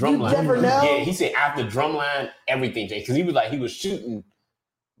movie? The Drumline. never know. Yeah, he said after Drumline, everything changed because he was like he was shooting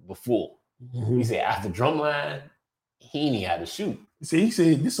before. He said after Drumline, he ain't had to shoot. he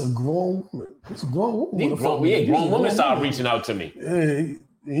said this a grown woman. Grown women started reaching out to me. Yeah,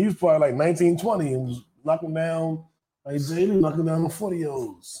 he was probably like 19, 20 and was knocking down like Jada, knocking down the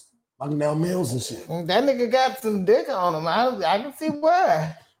 40-year-olds, knocking down males and shit. That nigga got some dick on him. I can see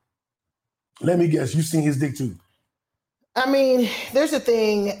why. Let me guess, you seen his dick too. I mean, there's a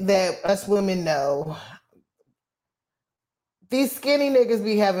thing that us women know. These skinny niggas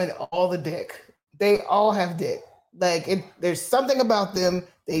be having all the dick. They all have dick. Like there's something about them.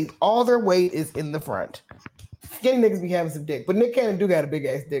 All their weight is in the front. Skinny niggas be having some dick, but Nick Cannon do got a big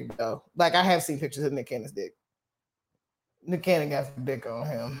ass dick though. Like I have seen pictures of Nick Cannon's dick. Nick Cannon got some dick on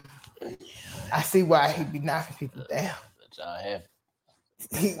him. I see why he be knocking people down. That's all I have.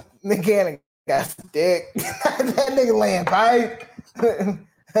 Nick Cannon got some dick. That nigga laying pipe. That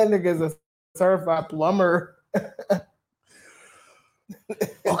nigga's a certified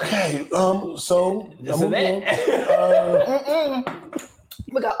Okay, plumber. so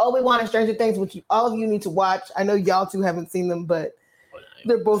We got Obi-Wan and Stranger Things, which all of you need to watch. I know y'all two haven't seen them, but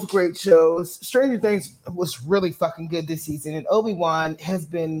they're both great shows. Stranger Things was really fucking good this season, and Obi-Wan has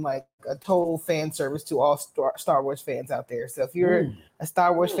been like a total fan service to all Star Wars fans out there. So if you're a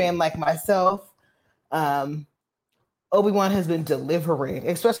Star Wars fan like myself, Obi-Wan has been delivering,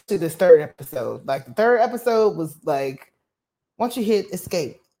 especially this third episode. Like the third episode was like, once you hit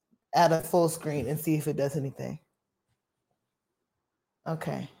escape at a full screen and see if it does anything.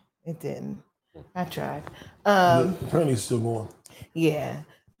 Okay, it didn't. I tried. Apparently it's still going. Yeah,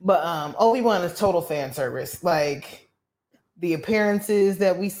 but Obi-Wan is total fan service. Like the appearances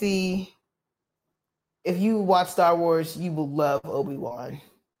that we see. If you watch Star Wars, you will love Obi-Wan.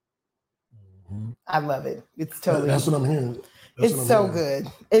 Mm-hmm. I love it. It's totally. That's what I'm hearing. It's so good.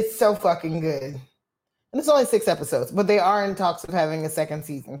 It's so fucking good. And it's only 6 episodes, but they are in talks of having a second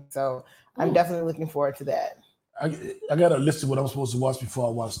season. So I'm definitely looking forward to that. I got a list of what I'm supposed to watch before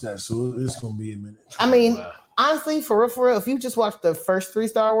I watch that, so it's gonna be a minute. I mean, honestly, for real, if you just watch the first 3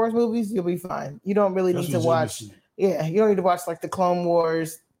 Star Wars movies, you'll be fine. You don't really need to watch. Yeah, you don't need to watch like the Clone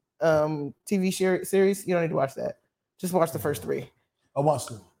Wars TV series. You don't need to watch that. Just watch the first 3. I watched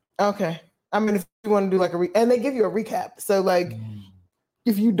them. Okay. I mean, if you want to do like and they give you a recap. So like,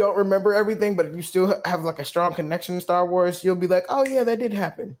 if you don't remember everything, but you still have like a strong connection to Star Wars, you'll be like, oh yeah, that did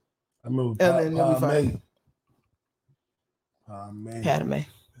happen. I remember. And then you'll be fine. Anime.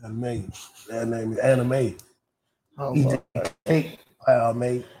 That name is Anime. Oh, Lord.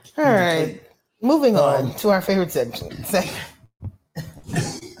 Anime. All right. Moving on to our favorite segment.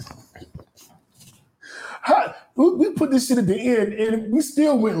 We put this shit at the end and we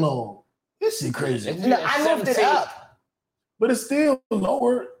still went long. This shit crazy. No, I moved it up. But it's still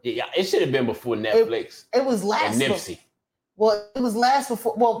lower. Yeah, it should have been before Netflix. It was last. And Nipsey. Well, it was last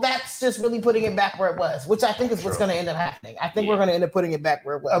before. Well, that's just really putting it back where it was, which I think is what's going to end up happening. I think we're going to end up putting it back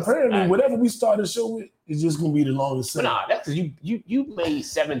where it was. Apparently, whatever we start the show with is just going to be the longest. But nah, that's because you made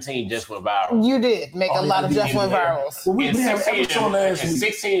 17 just went viral. You did make a lot of just went virals. Well, we had an episode last week.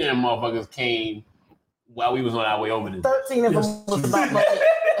 16 of them motherfuckers came while we was on our way over to 13 of them was about money.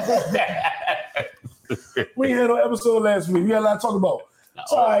 We had an episode last week. We had a lot to talk about.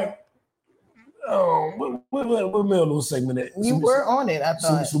 So, all right. What little segment that you were on it, I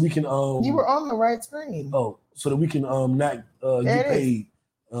thought. So we can you were on the right screen. Oh, so that we can not get paid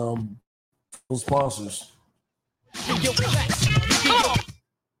from sponsors.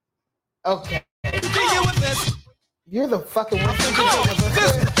 Okay. You're the fucking one.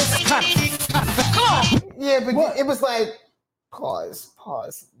 Yeah, but what? It was like pause,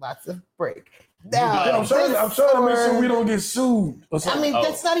 lots of break. Now, I'm trying to make sure we don't get sued. I mean,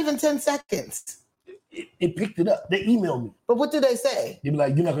 that's not even 10 seconds. It picked it up. They emailed me. But what did they say? They be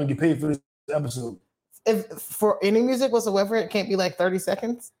like, you're not going to get paid for this episode. If for any music whatsoever, it can't be like 30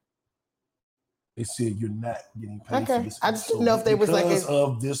 seconds? They said you're not getting paid for this episode. I just didn't know if there was like because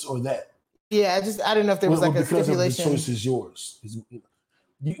of this or that. Yeah, I didn't know if there was like a stipulation. The choice is yours.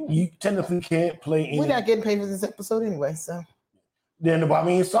 You technically can't play any. We're not getting paid for this episode anyway, so. Then I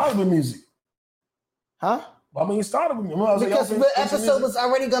mean, it started with music. Huh? I mean, it started with music. Because the episode was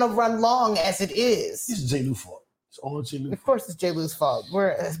already going to run long as it is. This is J. Lou's fault. It's all J. Lou. Of course, it's J. Lou's fault.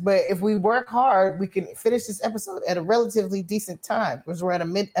 But if we work hard, we can finish this episode at a relatively decent time because we're at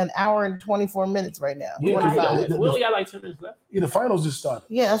an hour and 24 minutes right now. We only got like 10 minutes left. Yeah, the finals just started.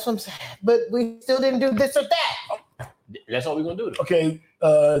 Yeah, that's what I'm saying. But we still didn't do this or that. That's all we're going to do. Though. Okay,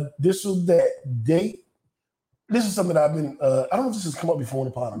 this was that date. This is something I've been, I don't know if this has come up before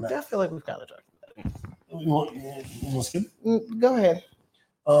in the pod or not. I feel like we've kind of talked about it. You want to skip it? Go ahead.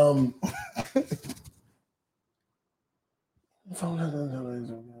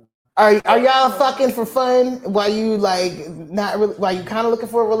 Are y'all fucking for fun while you like not really, while you kind of looking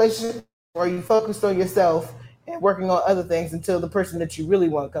for a relationship, or are you focused on yourself and working on other things until the person that you really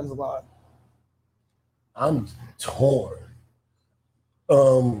want comes along? I'm torn.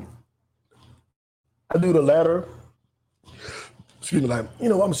 I do the latter. Excuse me, like, you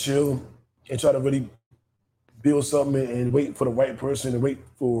know, I'm chill and try to really build something and wait for the right person and wait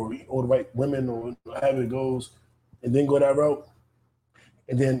for all the right women or however it goes, and then go that route.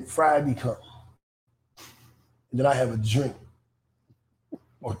 And then Friday come. And then I have a drink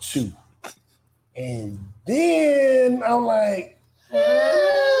or two. And then I'm like,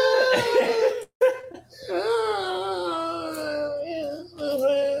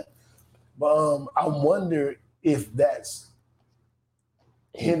 but I wonder if that's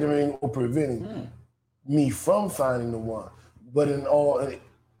hindering or preventing me from finding the one. But in all,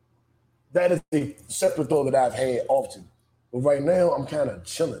 that is a separate thought that I've had often. But right now, I'm kind of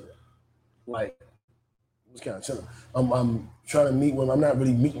chilling. Like, I'm just kind of chilling. I'm trying to meet women. I'm not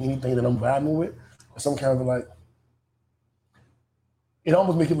really meeting anything that I'm vibing with. Some kind of like, it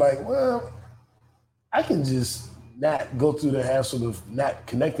almost makes it like, well, I can just not go through the hassle of not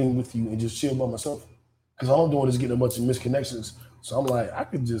connecting with you and just chill by myself. Because all I'm doing is getting a bunch of misconnections. So I'm like, I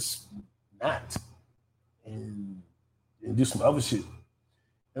could just not and do some other shit.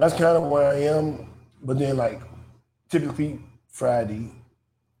 And that's kind of where I am. But then, like, typically Friday,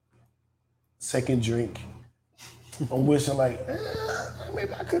 second drink, I'm wishing like,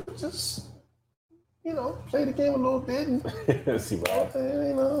 maybe I could just, you know, play the game a little bit and see what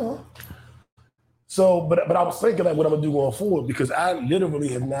you know. So, but I was thinking like what I'm gonna do going forward because I literally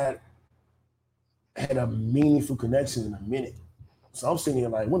have not had a meaningful connection in a minute. So I'm sitting here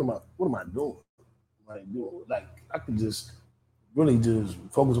like, what am I doing? Like I could just really just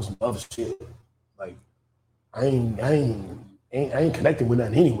focus on some other shit. Like I ain't connecting with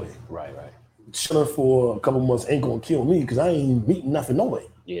nothing anyway. Right. Chilling for a couple months ain't gonna kill me because I ain't meeting nothing no way.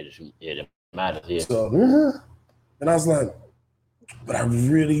 Yeah, that matters. Yeah. So, and I was like, but I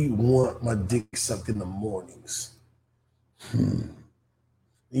really want my dick sucked in the mornings. And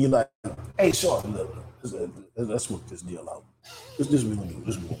you're like, hey, Sean, look, let's work this deal out. This is what we're gonna do.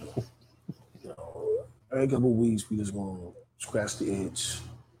 This is what we're gonna do. You know, every couple of weeks we just gonna scratch the edge.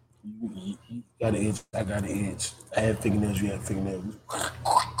 You got an itch, I got an itch. I have fingernails, you have fingernails.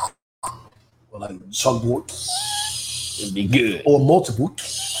 Or like chalkboard. It'd be good. Or multiple.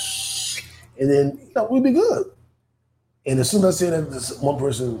 And then, you know, we'd be good. And as soon as I said that, this one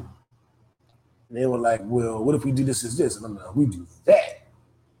person, they were like, well, what if we do this is this? And I'm like, we do that,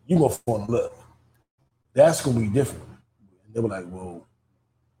 you're going to fall in love. That's going to be different. And they were like, well,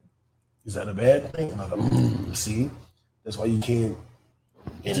 is that a bad thing? And I was like, see, that's why you can't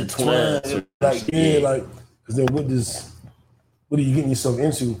intertwine. Like, because then what are you getting yourself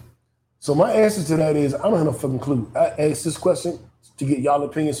into? So my answer to that is, I don't have no fucking clue. I asked this question to get y'all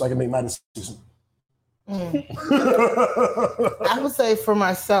opinion so I can make my decision. I would say for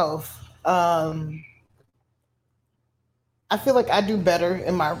myself, I feel like I do better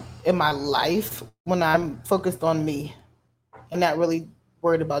in my life when I'm focused on me and not really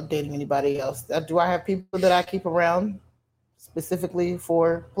worried about dating anybody else. Do I have people that I keep around specifically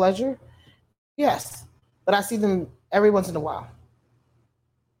for pleasure? Yes, but I see them every once in a while.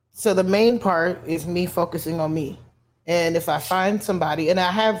 So the main part is me focusing on me. And if I find somebody, and I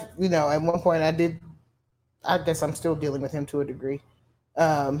have, you know, at one point I guess I'm still dealing with him to a degree,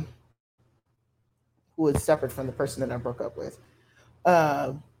 who is separate from the person that I broke up with.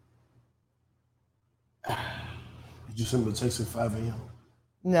 Did you send him a text at 5 a.m.?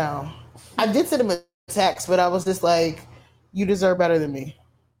 No. I did send him a text, but I was just like, you deserve better than me.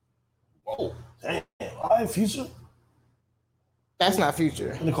 Whoa, damn. All right, Future. That's not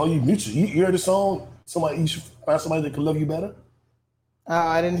Future. I'm gonna call you Mutual. You heard the song? You should find somebody that can love you better. Oh,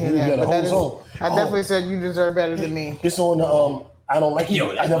 I didn't hear that. But that is, I definitely said you deserve better than me. It's on the I Don't Like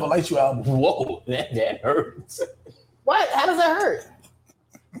You. I Never Liked You album. Whoa, that hurts. What? How does that hurt?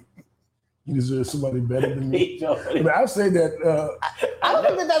 You deserve somebody better than me. You know? I mean, I'll say that. I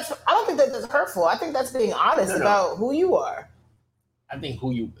don't think that's hurtful. I think that's being honest about who you are. I think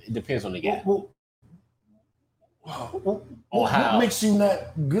it depends on the guy. What makes you not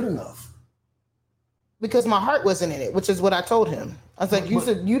good enough? Because my heart wasn't in it, which is what I told him. I was like, you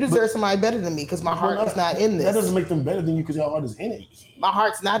said you deserve somebody better than me because my heart is not in this. That doesn't make them better than you because your heart is in it. My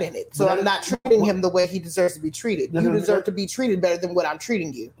heart's not in it. So I'm not treating him the way he deserves to be treated. You deserve to be treated better than what I'm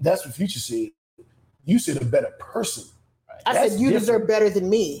treating you. That's what Future said. You said a better person. Right. I said you deserve better than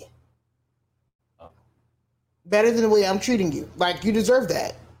me. Better than the way I'm treating you. Like, you deserve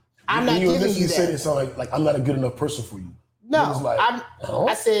that. I'm not giving you that. You said it sound like I'm not a good enough person for you. No, like,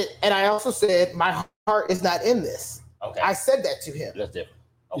 I said, and I also said my heart is not in this. Okay. I said that to him. That's different.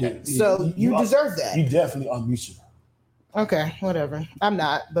 Okay. Yeah, so you deserve that. You definitely are mutual. Okay, whatever. I'm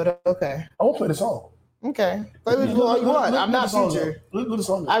not, but okay. I won't play the song. Okay. Play the song you want. I'm not Future. Look the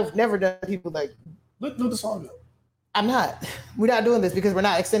song. I've never done people like. Look the song. I'm not. We're not doing this because we're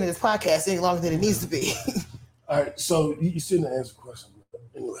not extending this podcast any longer than it needs to be. All right, so you still didn't answer the question.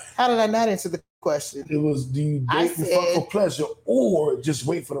 Anyway. How did I not answer the question? It was, do you date and fuck for pleasure or just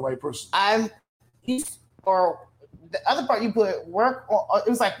wait for the right person? Or the other part you put work on, it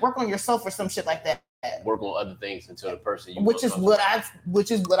was like work on yourself or some shit like that. Work on other things until the person you which is what I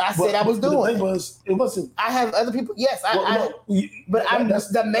said I was doing. The thing was, it wasn't. I have other people. Yes,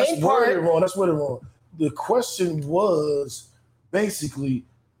 that's the main part. That's worded wrong. The question was basically,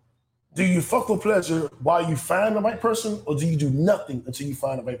 do you fuck for pleasure while you find the right person, or do you do nothing until you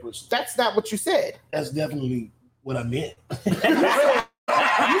find the right person? That's not what you said. That's definitely what I meant. You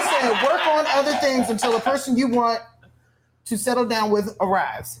said work on other things until the person you want to settle down with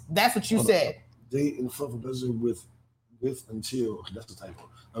arrives. That's what you said. Date and fuck for pleasure with until that's the typo.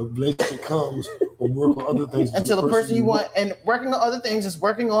 A relationship comes or work on other things until the person you want. And working on other things is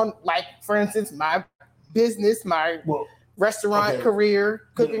working on, like, for instance, my business, my restaurant career,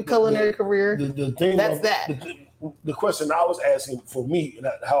 cooking culinary career. The thing that's that. The question I was asking for me and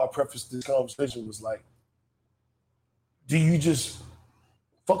how I prefaced this conversation was like, do you just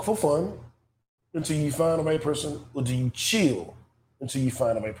fuck for fun until you find the right person, or do you chill until you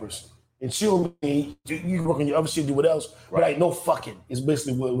find the right person? And chill means you work on your other shit, do what else, but like no fucking is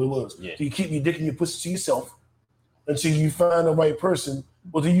basically what it was. Yeah. So you keep your dick and your pussy to yourself until you find the right person,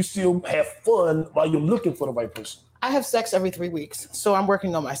 or do you still have fun while you're looking for the right person? I have sex every 3 weeks, so I'm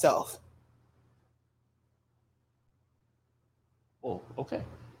working on myself. Oh, okay.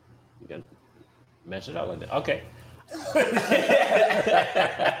 You got to match it out like that. Okay.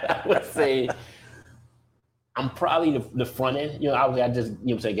 I would say I'm probably the front end. I just,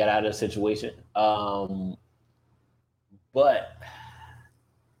 get out of the situation. But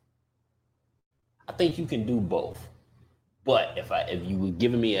I think you can do both. But if you were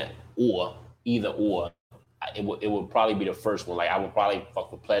giving me either or, it would probably be the first one. Like, I would probably fuck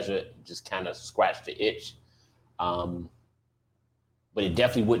for pleasure, just kind of scratch the itch. But it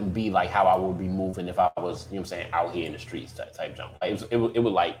definitely wouldn't be like how I would be moving if I was, out here in the streets type jump. Like, it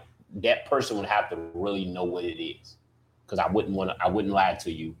would like, that person would have to really know what it is. Because I wouldn't lie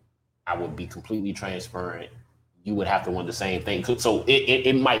to you. I would be completely transparent. You would have to want the same thing. So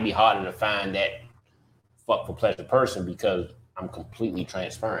it might be harder to find that fuck for pleasure person because I'm completely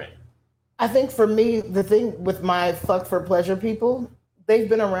transparent. I think for me, the thing with my fuck for pleasure people, they've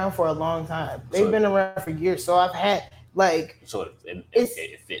been around for a long time. They've been around for years. So I've had so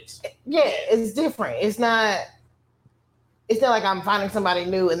it fits. Yeah, it's different. It's not like I'm finding somebody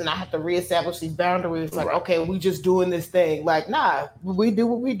new and then I have to reestablish these boundaries. Like, okay, we just doing this thing. Like, nah, we do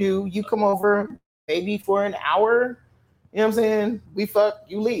what we do. You come over maybe for an hour. You know what I'm saying? We fuck,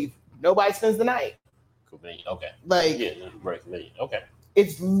 you leave. Nobody spends the night. Convenient. Okay. Like, yeah, very convenient. Okay.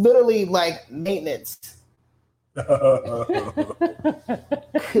 It's literally like maintenance. Because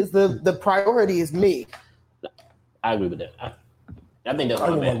the priority is me. I agree with that. I think that's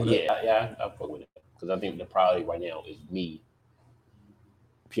what I meant. Yeah, I fuck with it. Because I think the priority right now is me,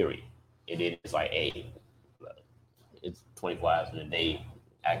 period. And then it's like, hey, it's 24 hours in a day,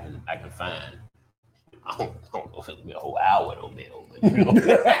 acting fine. I don't know if it'll be a whole hour though, man.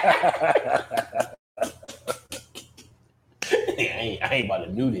 I ain't about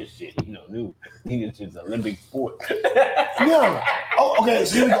to do this shit. This is Olympic sport. Yeah. Oh, okay.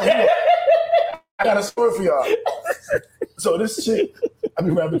 So here we go. I got a story for y'all. So this shit, I be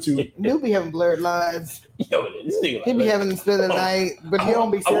rapping to. New be having blurred lines. Yo, this nigga. He be having to spend the night, but he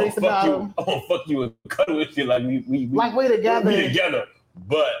don't be serious about him. I'm gonna fuck you and cuddle with shit like we together. We together,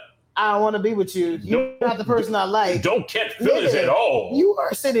 but I don't want to be with you. You're not the person I like. Don't catch feelings at all. You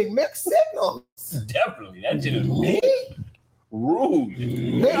are sending mixed signals. Definitely, that shit is me.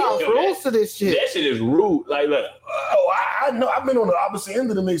 rude. There are rules to this shit. That shit is rude. Like, look, I know. I've been on the opposite end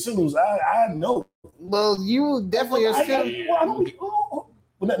of the mixed signals. I know. Well, you definitely are still.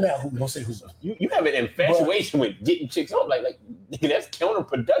 Well, not now. Don't say who. you have an infatuation with getting chicks up. Like that's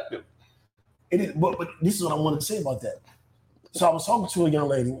counterproductive. It is, but this is what I wanted to say about that. So I was talking to a young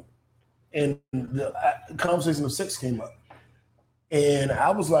lady, and the conversation of sex came up, and I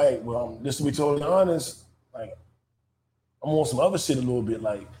was like, "Well, just to be totally honest, like I'm on some other shit a little bit.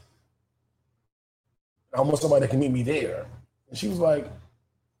 Like I want somebody that can meet me there." And she was like,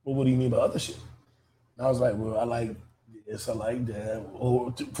 "Well, what do you mean by other shit?" And I was like, "Well, I like this, I like that.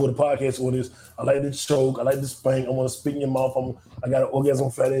 Or for the podcast orders, I like the choke, I like the spank. I want to spit in your mouth. I got an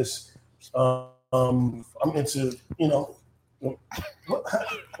orgasm fetish. I'm into, what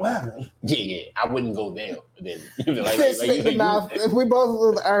happened? Yeah. I wouldn't go there. Then We both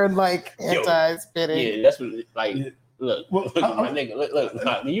would earn like anti-spitting. Yeah, that's what. Like, look, my nigga, look,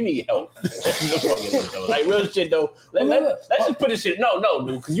 you need help. Like real shit though. Let's just put this shit. No,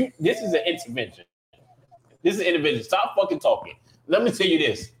 dude, because this is an intervention. This is an intervention. Stop fucking talking. Let me tell you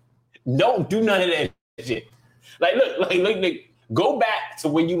this. Don't do none of that shit. Like, look, nigga, go back to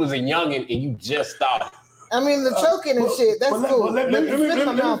when you was a youngin' and you just started. I mean, the choking and shit, that's cool. No,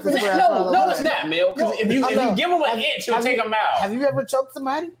 it's not, Mel. Because if you give them an inch, you'll take them out. Have you ever choked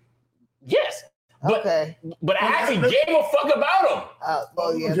somebody? Yes. But I actually gave a fuck about them.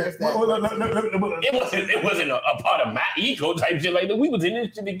 Oh, yeah, there's that. It wasn't a part of my ego type shit like that. We was in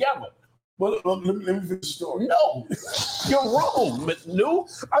this shit together. Well, let me finish the story. No, you're wrong, but no,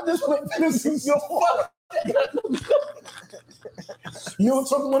 I just want to finish your fuck. You don't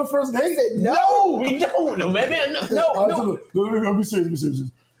talk about the first date? No, we don't. No, man. No. Let me serious.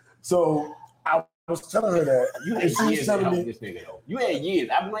 So I was telling her that. You had years to help this nigga, though. You had years.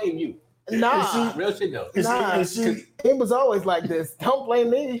 I blame you. Nah. Real shit, though. It was always like this. Don't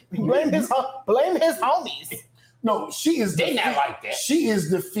blame me. Blame his homies. No, she is. They not like that. She is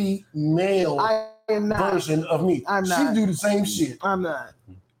the female version of me. I'm not. She do the same shit. I'm not.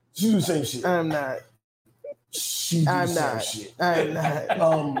 She do the same shit. I'm not. She do the same shit. I'm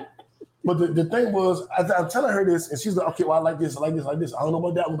not. But the thing was, I'm telling her this, and she's like, "Okay, well, I like this. I don't know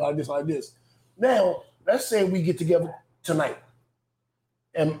about that one, but I like this, like this." Now, let's say we get together tonight,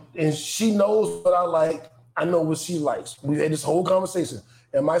 and she knows what I like. I know what she likes. We had this whole conversation.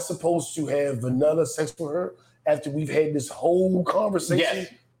 Am I supposed to have vanilla sex with her after we've had this whole conversation?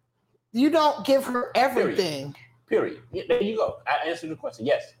 Yes. You don't give her everything. Period. Yeah, there you go. I answered the question.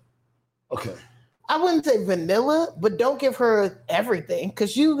 Yes. Okay. I wouldn't say vanilla, but don't give her everything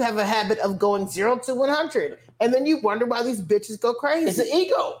because you have a habit of going 0 to 100, and then you wonder why these bitches go crazy. It's an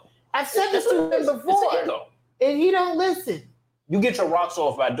ego. I've said this to him before, it's an ego. and he don't listen. You get your rocks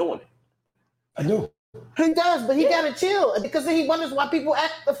off by doing it. I do. He does, but he gotta chill because then he wonders why people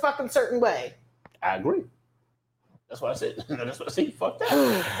act a fucking certain way. I agree. That's what I said. That's what I said. You fucked up.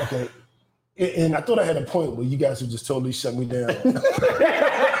 Okay. And I thought I had a point where you guys would just totally shut me down.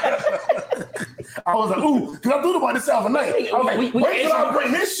 I was like, ooh, because I thought about this the other night. I was like, wait till I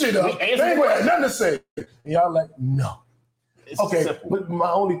bring this shit up. They ain't got nothing to say. And y'all like, no. Okay, simple. But my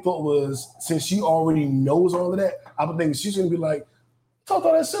only thought was, since she already knows all of that, I would think she's going to be like, talk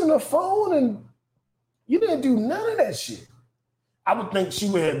all that shit on the phone and you didn't do none of that shit. I would think she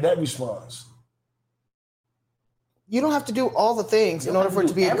would have that response. You don't have to do all the things in order for it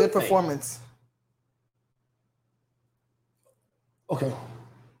to be a good performance. Okay.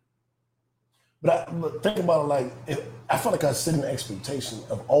 But think about it like, I felt like I was setting an expectation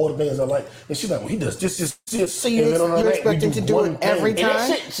of all the things I like. And she's like, well, he does this. So you're expecting to do it every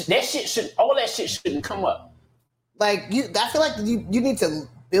time? All that shit shouldn't come up. Like, I feel like you need to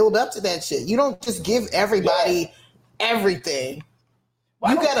build up to that shit. You don't just give everybody everything.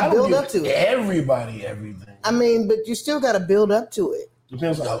 Well, you got to build up to it. Everybody everything. I mean, but you still got to build up to it.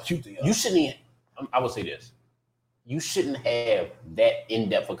 Depends on how cute they are. You shouldn't, I would say this. You shouldn't have that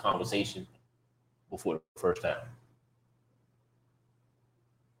in-depth a conversation before the first time.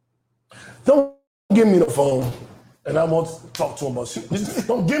 Don't give me the phone, and I won't talk to him about shit. Just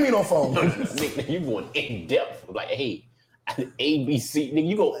don't give me no phone. Nigga, you going in depth, like, hey, A, B, C. Nigga,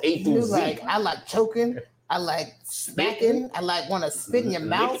 you go A through Z. Like, I like choking. I like smacking. I like want to spit in your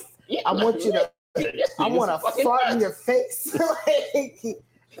mouth. Yeah, I want you to. I want to fart in your face.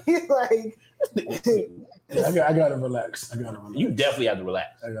 I gotta relax. You definitely have to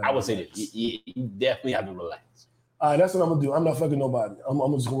relax. I would say that. You definitely have to relax. All right, that's what I'm gonna do. I'm not fucking nobody.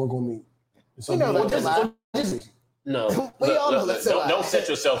 I'm just gonna work on me. You know that's a lie. No. We all know that's a lie. Don't set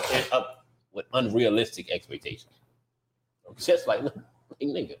yourself up with unrealistic expectations. Just like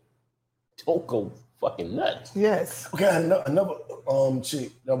nigga. don't go fucking nuts. Yes. Okay, I had another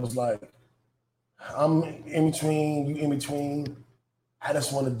chick that was like, I'm in between, you in between. I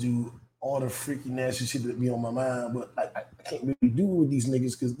just want to do all the freaky nasty shit that be on my mind, but I can't really do with these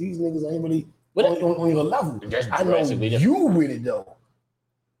niggas because these niggas ain't really on your level. I know you with it though.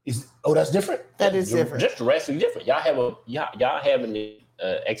 That's different? That is different. Just drastically different. Y'all have an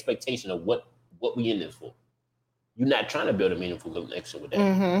expectation of what we in this for. You're not trying to build a meaningful connection with that.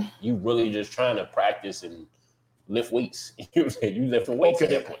 Mm-hmm. You really just trying to practice and lift weights. You know what I'm saying? You lifting weights at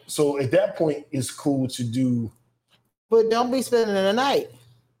that point. So at that point, it's cool to do. But don't be spending the night.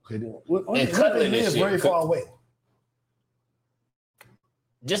 Okay, then. And cuddling is very far away.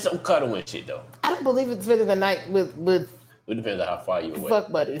 Just don't cuddle and shit though. I don't believe it's spending the night with It depends on how far you away.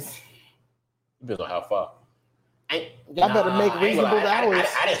 fuck buddies. Depends on how far. Y'all better make reasonable hours.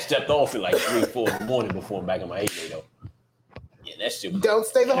 I didn't step off at like 3-4 in the morning before I'm back in my heyday though. Yeah, that shit was Don't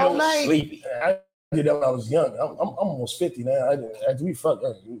stay the whole night. sleepy. I did that when I was young. I'm almost 50 now. After we fuck,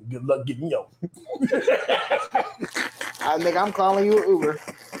 good luck getting me out. I think I'm calling you an Uber.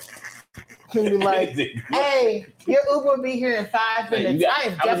 Can be like, hey, your Uber will be here in 5 minutes. I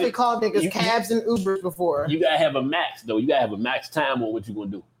have definitely called niggas cabs and Ubers before. You gotta have a max though. You gotta have a max time on what you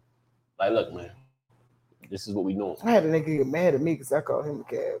gonna do. Like, look, man, this is what we doing. I had a nigga get mad at me because I called him a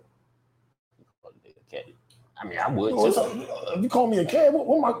cab. I mean, I would. If you call me a cab,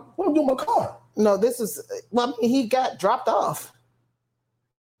 what am I doing with my car? No, this is, well, I mean, he got dropped off.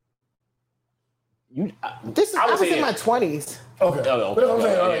 I was in my 20s. Okay.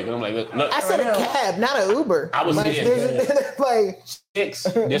 I'm like, look, I said a cab, not an Uber. I was like, like chicks.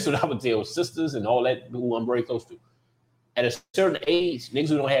 This is what I would tell sisters and all that who I'm very close to. At a certain age, niggas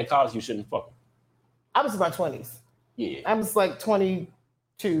who don't have cars, you shouldn't fuck them. I was in my 20s. Yeah. I was like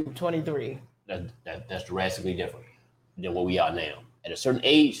 22, 23. That's drastically different than what we are now. At a certain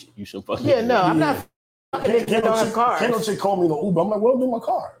age, you should fuck. Yeah, no, I'm not. Can't no chick call me no Uber. I'm like, well, I'm doing my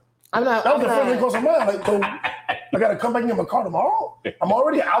car. I'm not. That was the first thing across my mind. Like, so I gotta come back and get my car tomorrow. I'm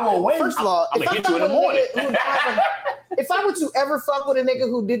already an hour away. First of all, I'm gonna get you in the morning. If I were to ever fuck with a nigga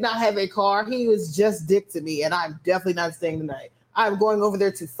who did not have a car, he was just dick to me, and I'm definitely not staying the night. I'm going over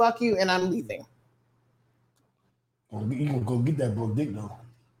there to fuck you, and I'm leaving. You can go get that broke dick though.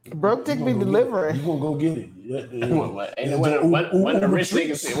 Broke dick be delivering. You gonna go get it? One of the rich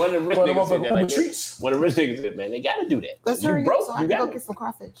niggas said, man, they gotta do that. Let's hurry up so I can go get some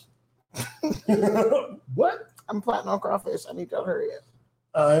crawfish. What? I'm planning on crawfish. I need y'all to hurry up.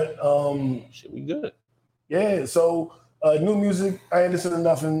 All right. Shit, we good. Yeah. So new music. I ain't listening to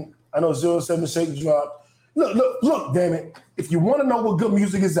nothing. I know 07 Shake dropped. Look, damn it. If you want to know what good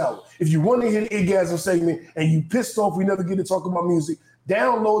music is out, if you want to hear the Eargasm segment and you pissed off we never get to talk about music,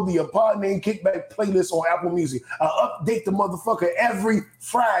 download the Pod Name Kickback playlist on Apple Music. I update the motherfucker every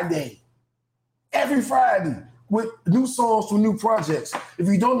Friday. Every Friday with new songs from new projects. If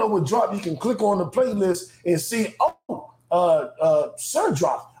you don't know what dropped, you can click on the playlist and see, Sir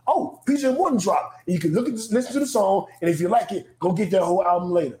dropped. Oh, PJ Morton dropped. And you can listen to the song, and if you like it, go get that whole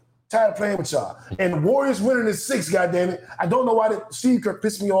album later. Tired of playing with y'all. And Warriors winning is 6, goddammit. I don't know why Steve Kerr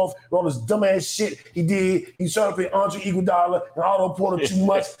pissed me off with all this dumbass shit he did. He started playing Andre Iguodala and Otto Porter too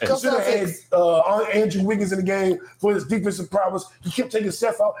much. He should have had Andrew Wiggins in the game for his defensive prowess. He kept taking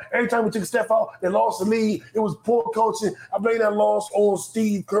Steph out. Every time we took Steph out, they lost the lead. It was poor coaching. I blame that loss on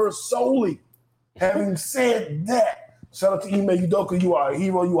Steve Kerr solely. Having said that, shout out to Ime Udoka. You are a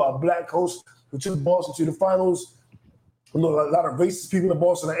hero. You are a black coach who took Boston to the finals. A lot of racist people in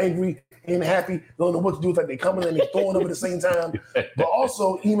Boston are angry and happy. Don't know what to do. It's like they're coming and they're throwing up at the same time. But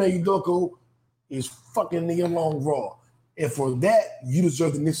also, Ime Udoka is fucking nigga long raw. And for that, you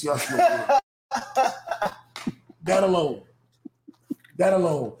deserve the Nipsey Hussle award. That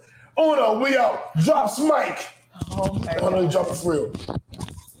alone. Oh no, we out. Drops Mike. Oh my I know you drop it for real.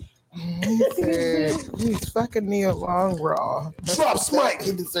 He said he's fucking Neil Long raw. Drops Mike.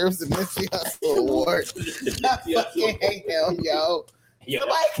 He deserves the Nipsey Hussle award. I fucking hate him, yo.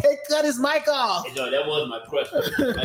 Somebody can cut his mic off. Yo, that was my question.